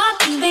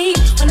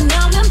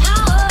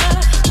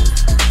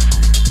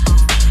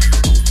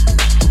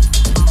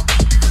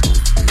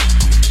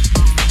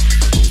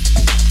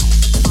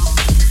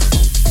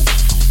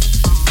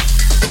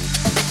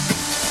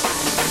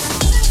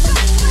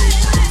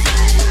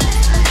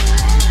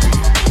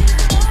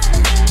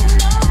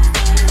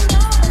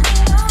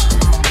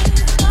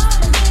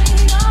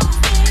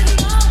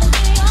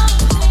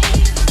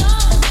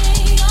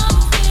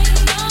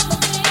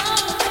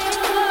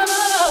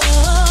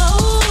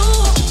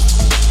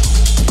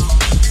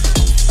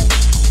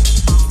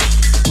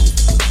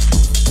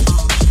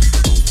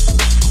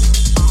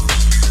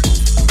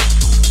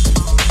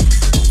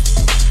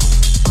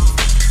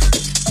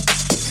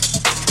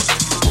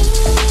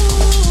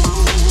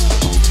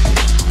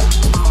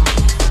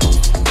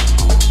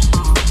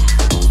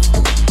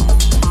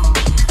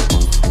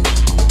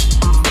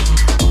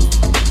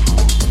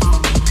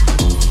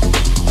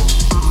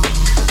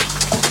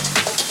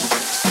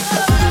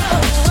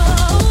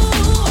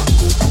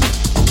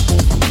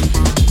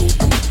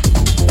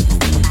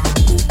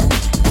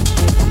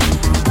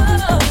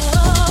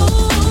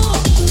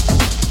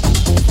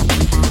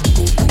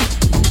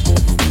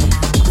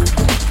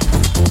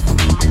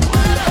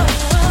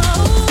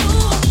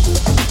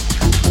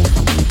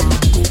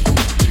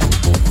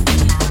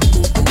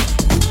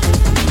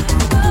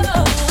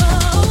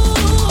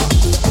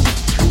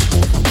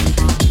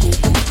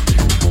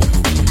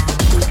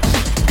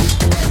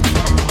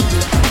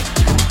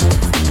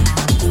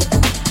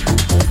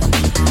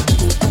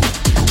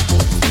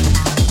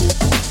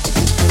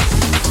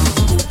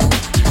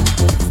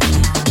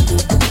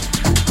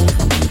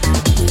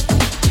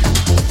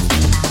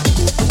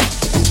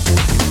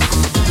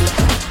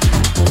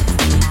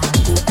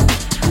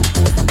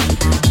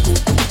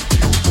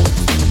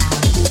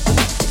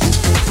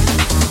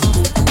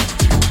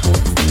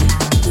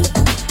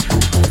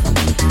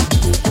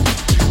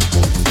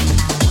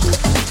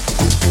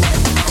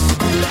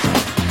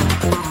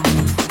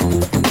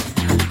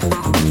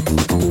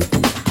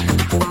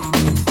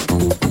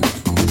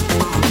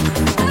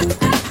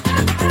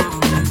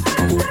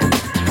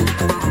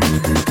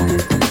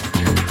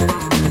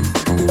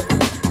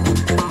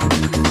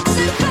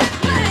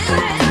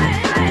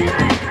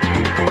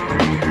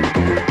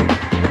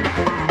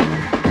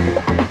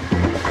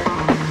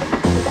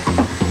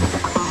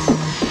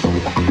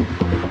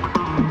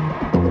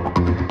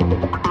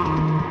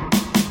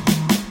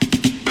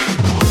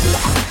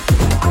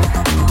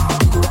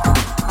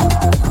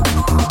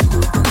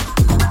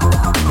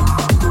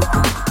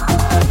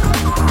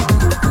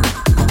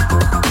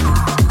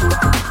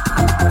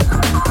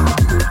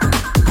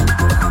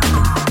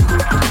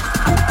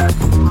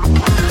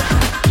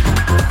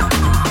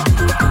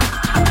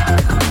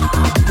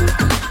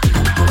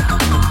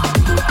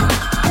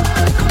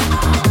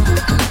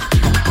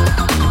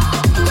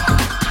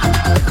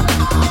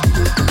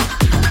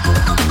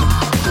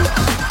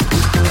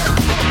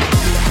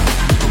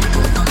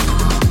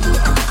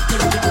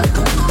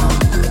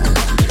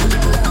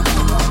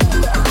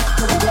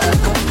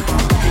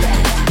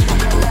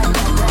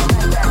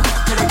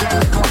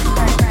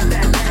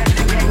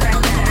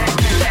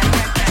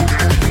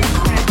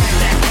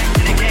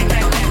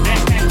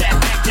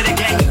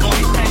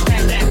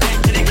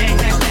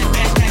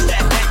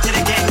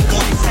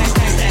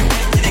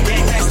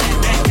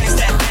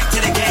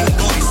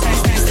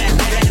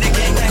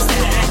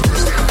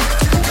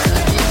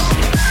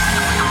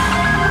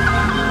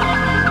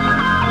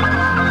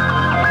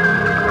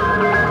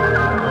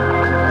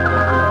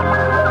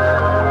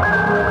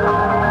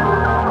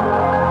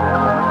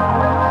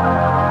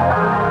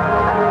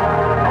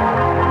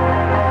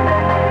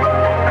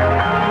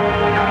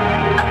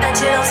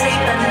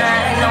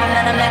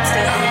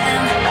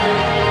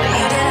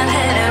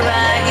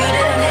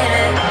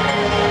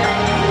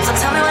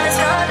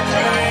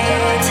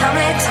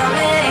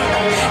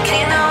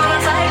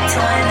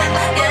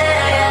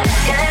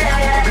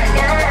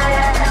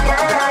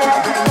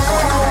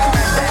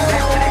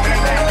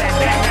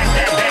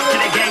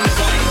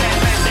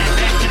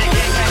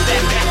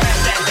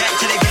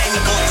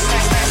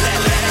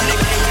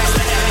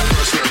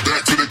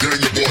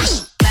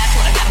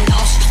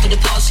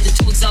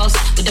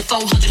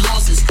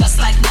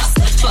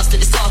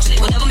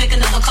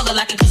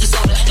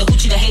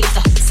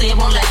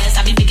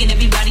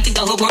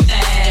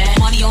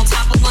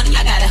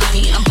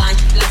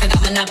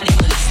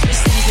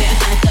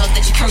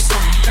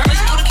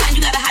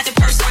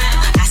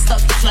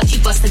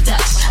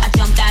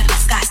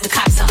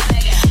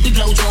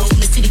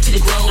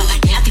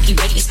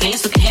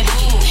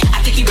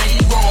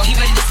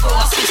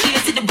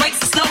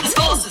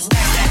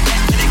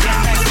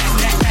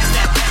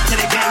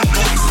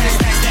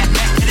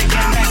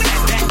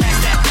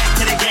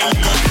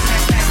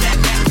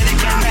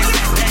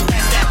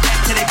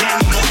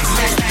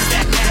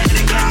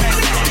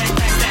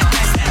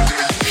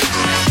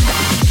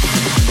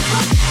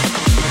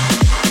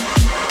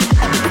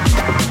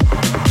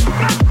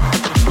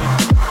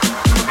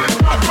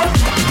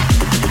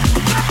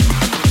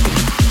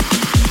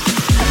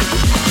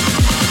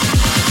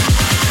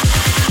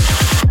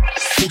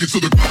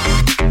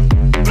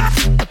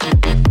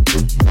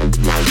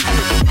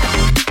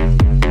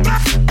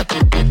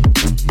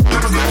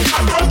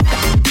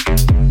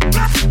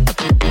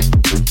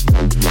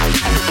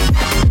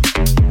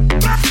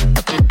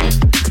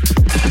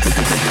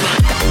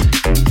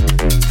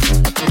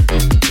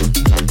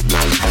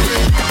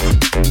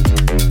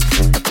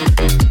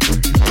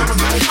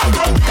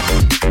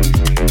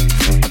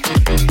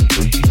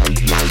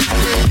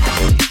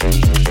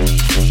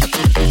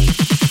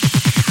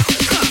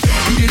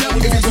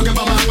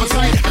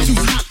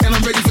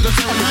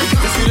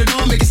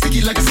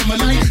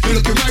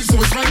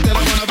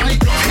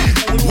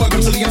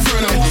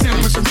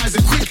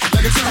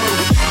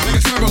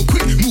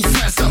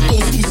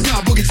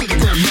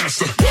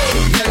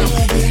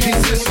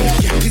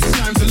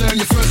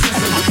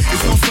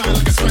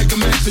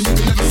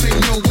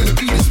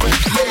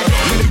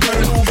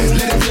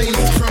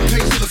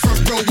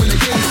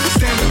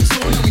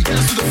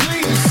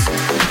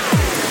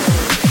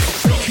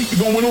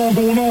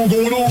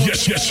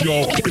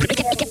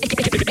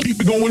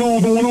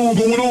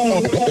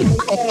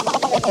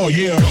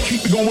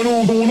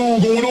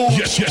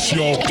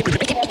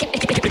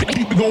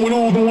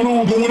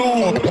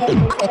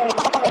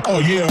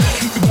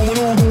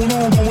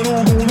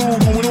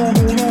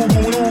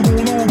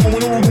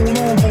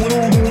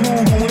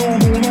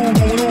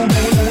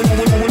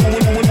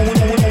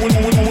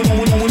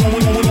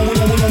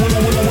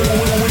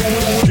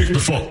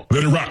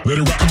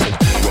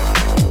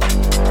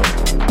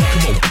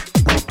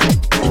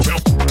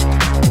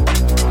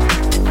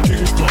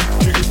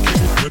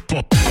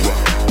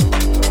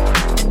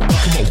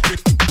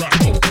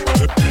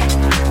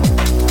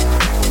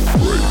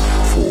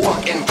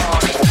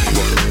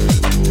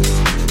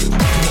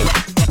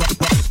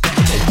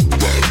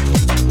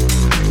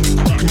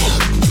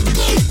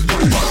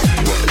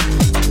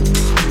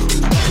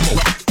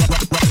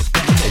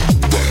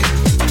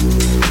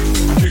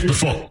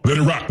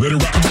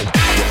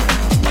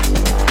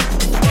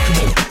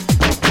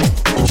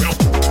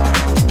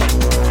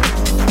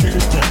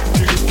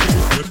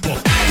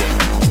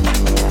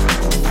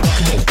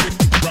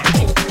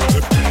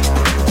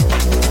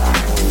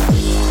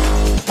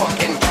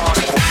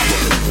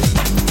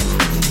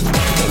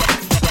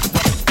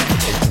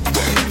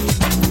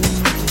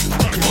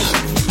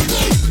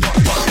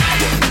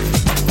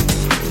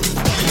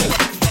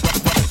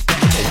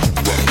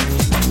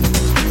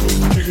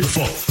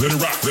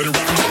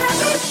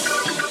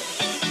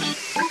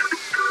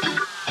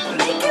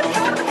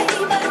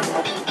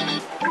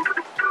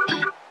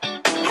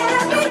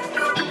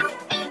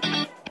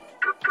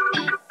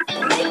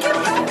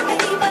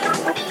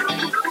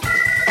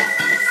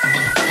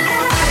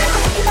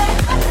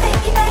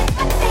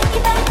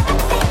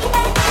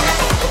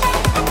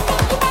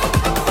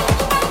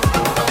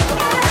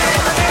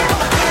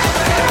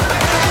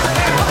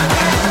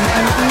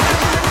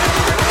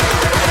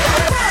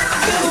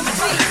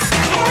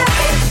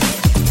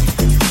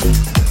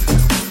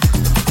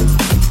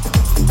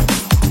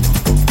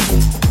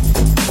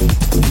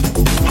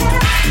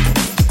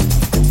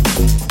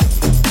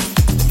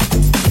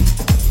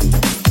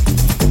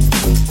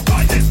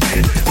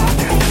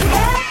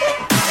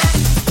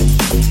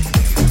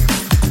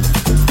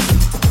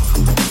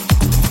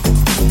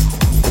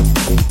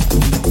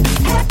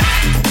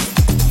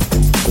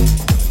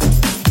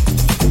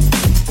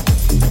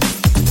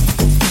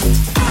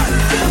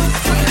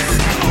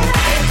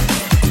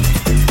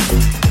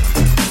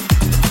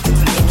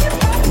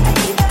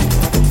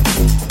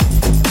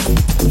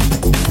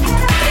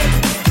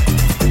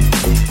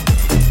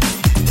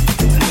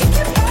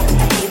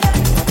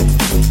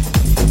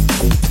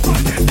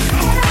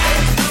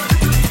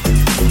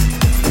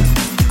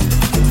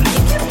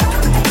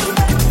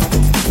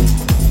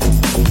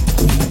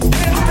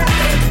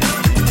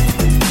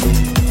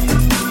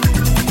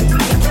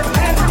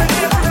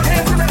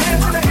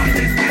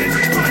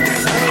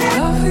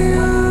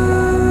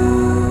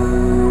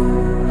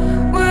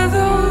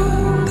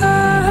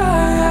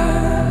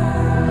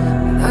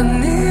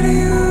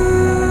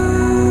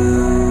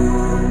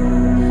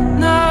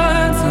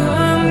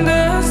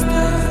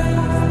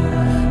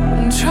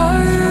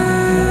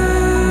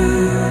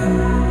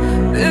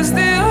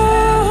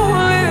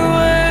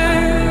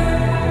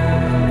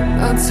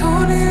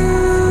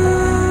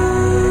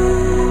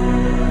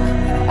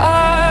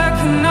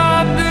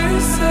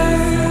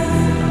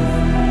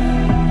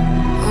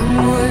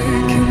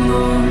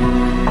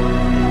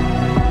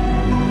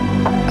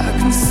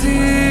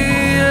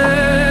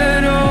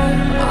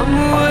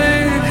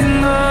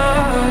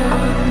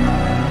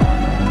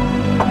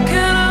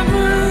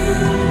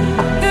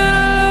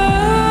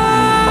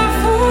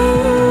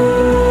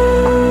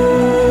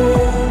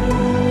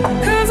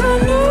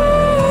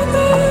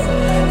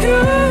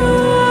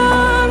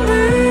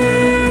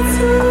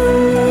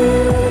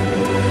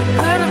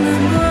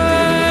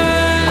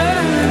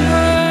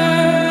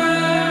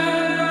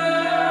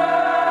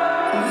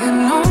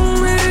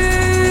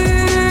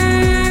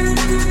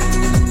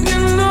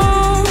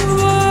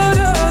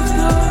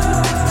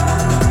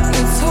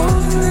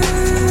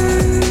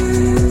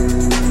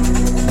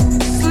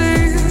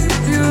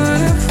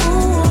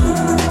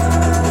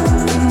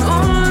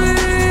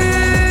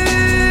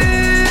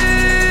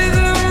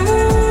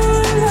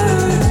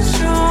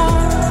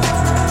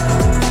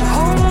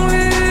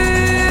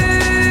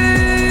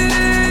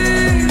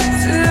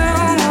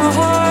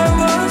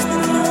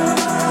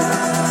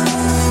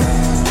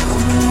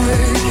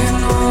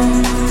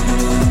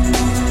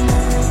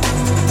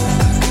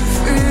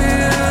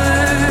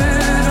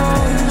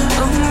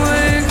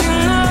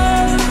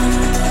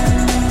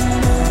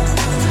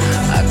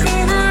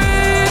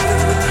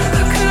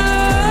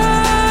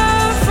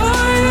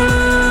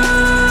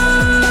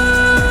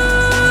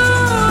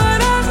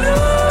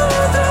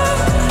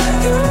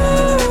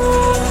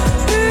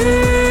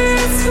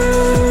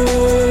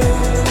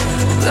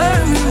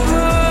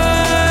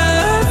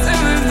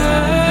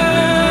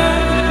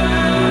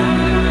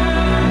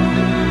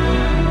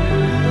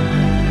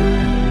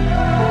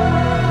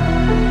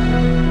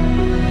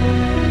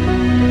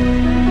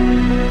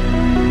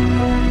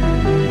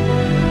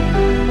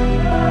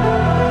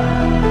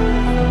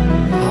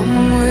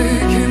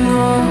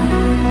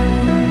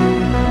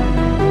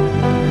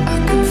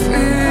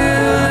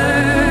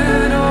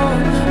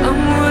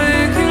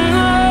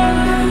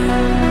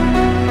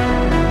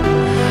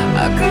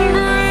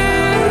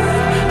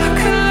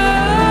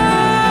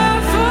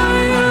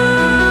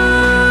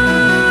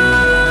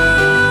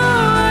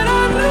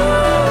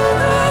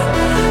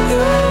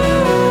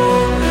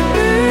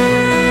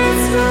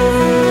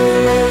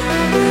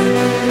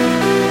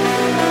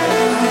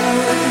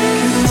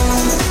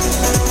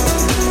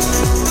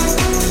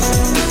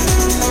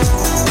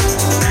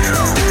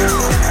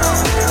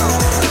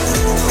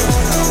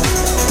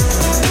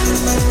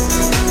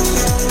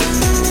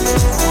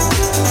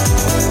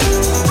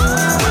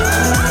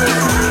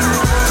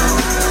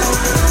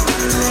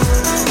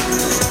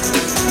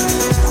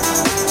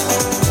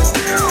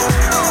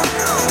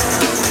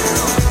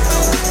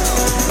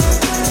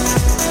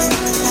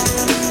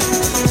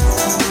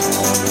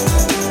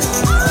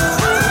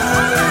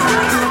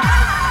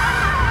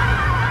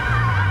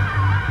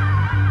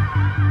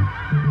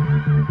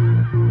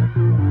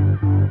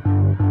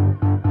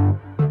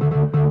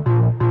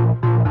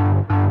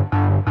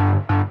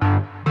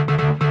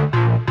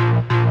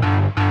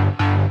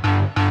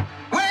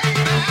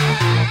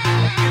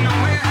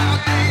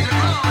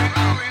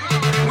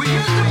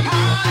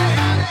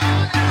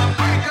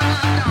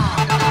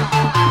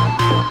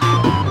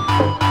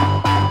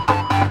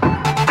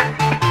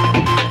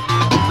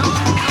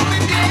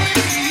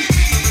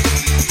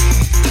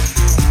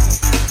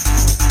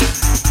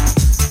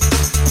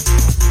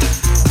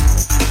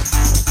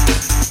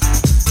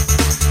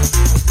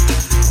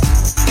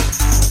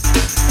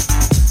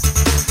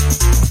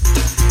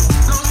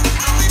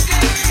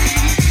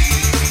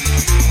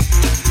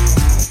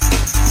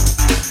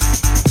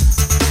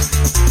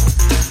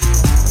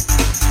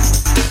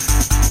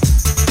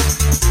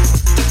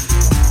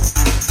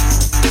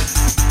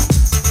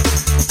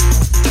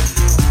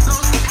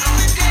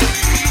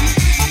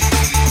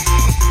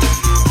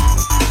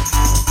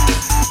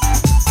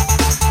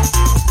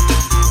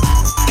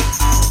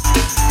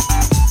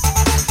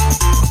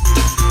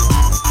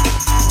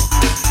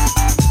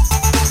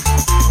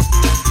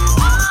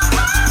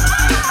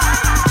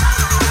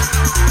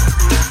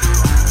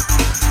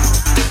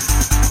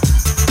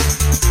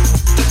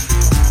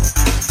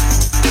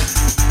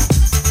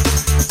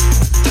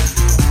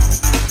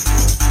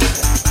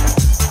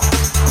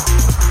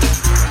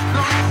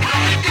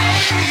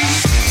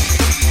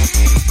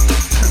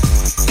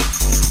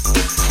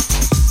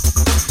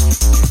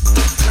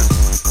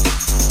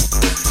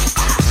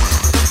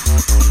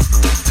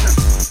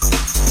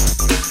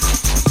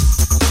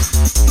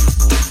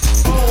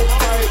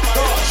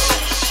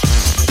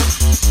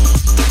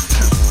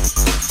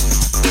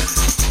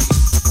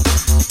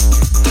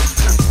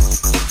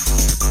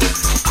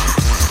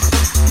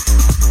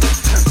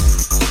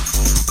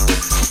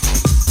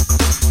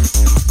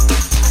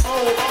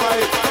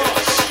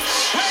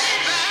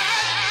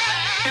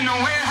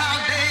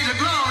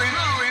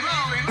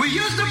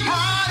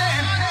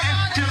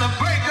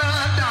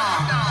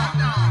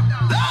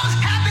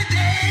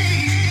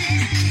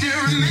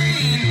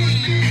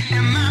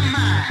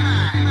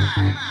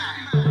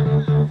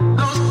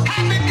Those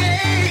happy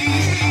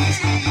days.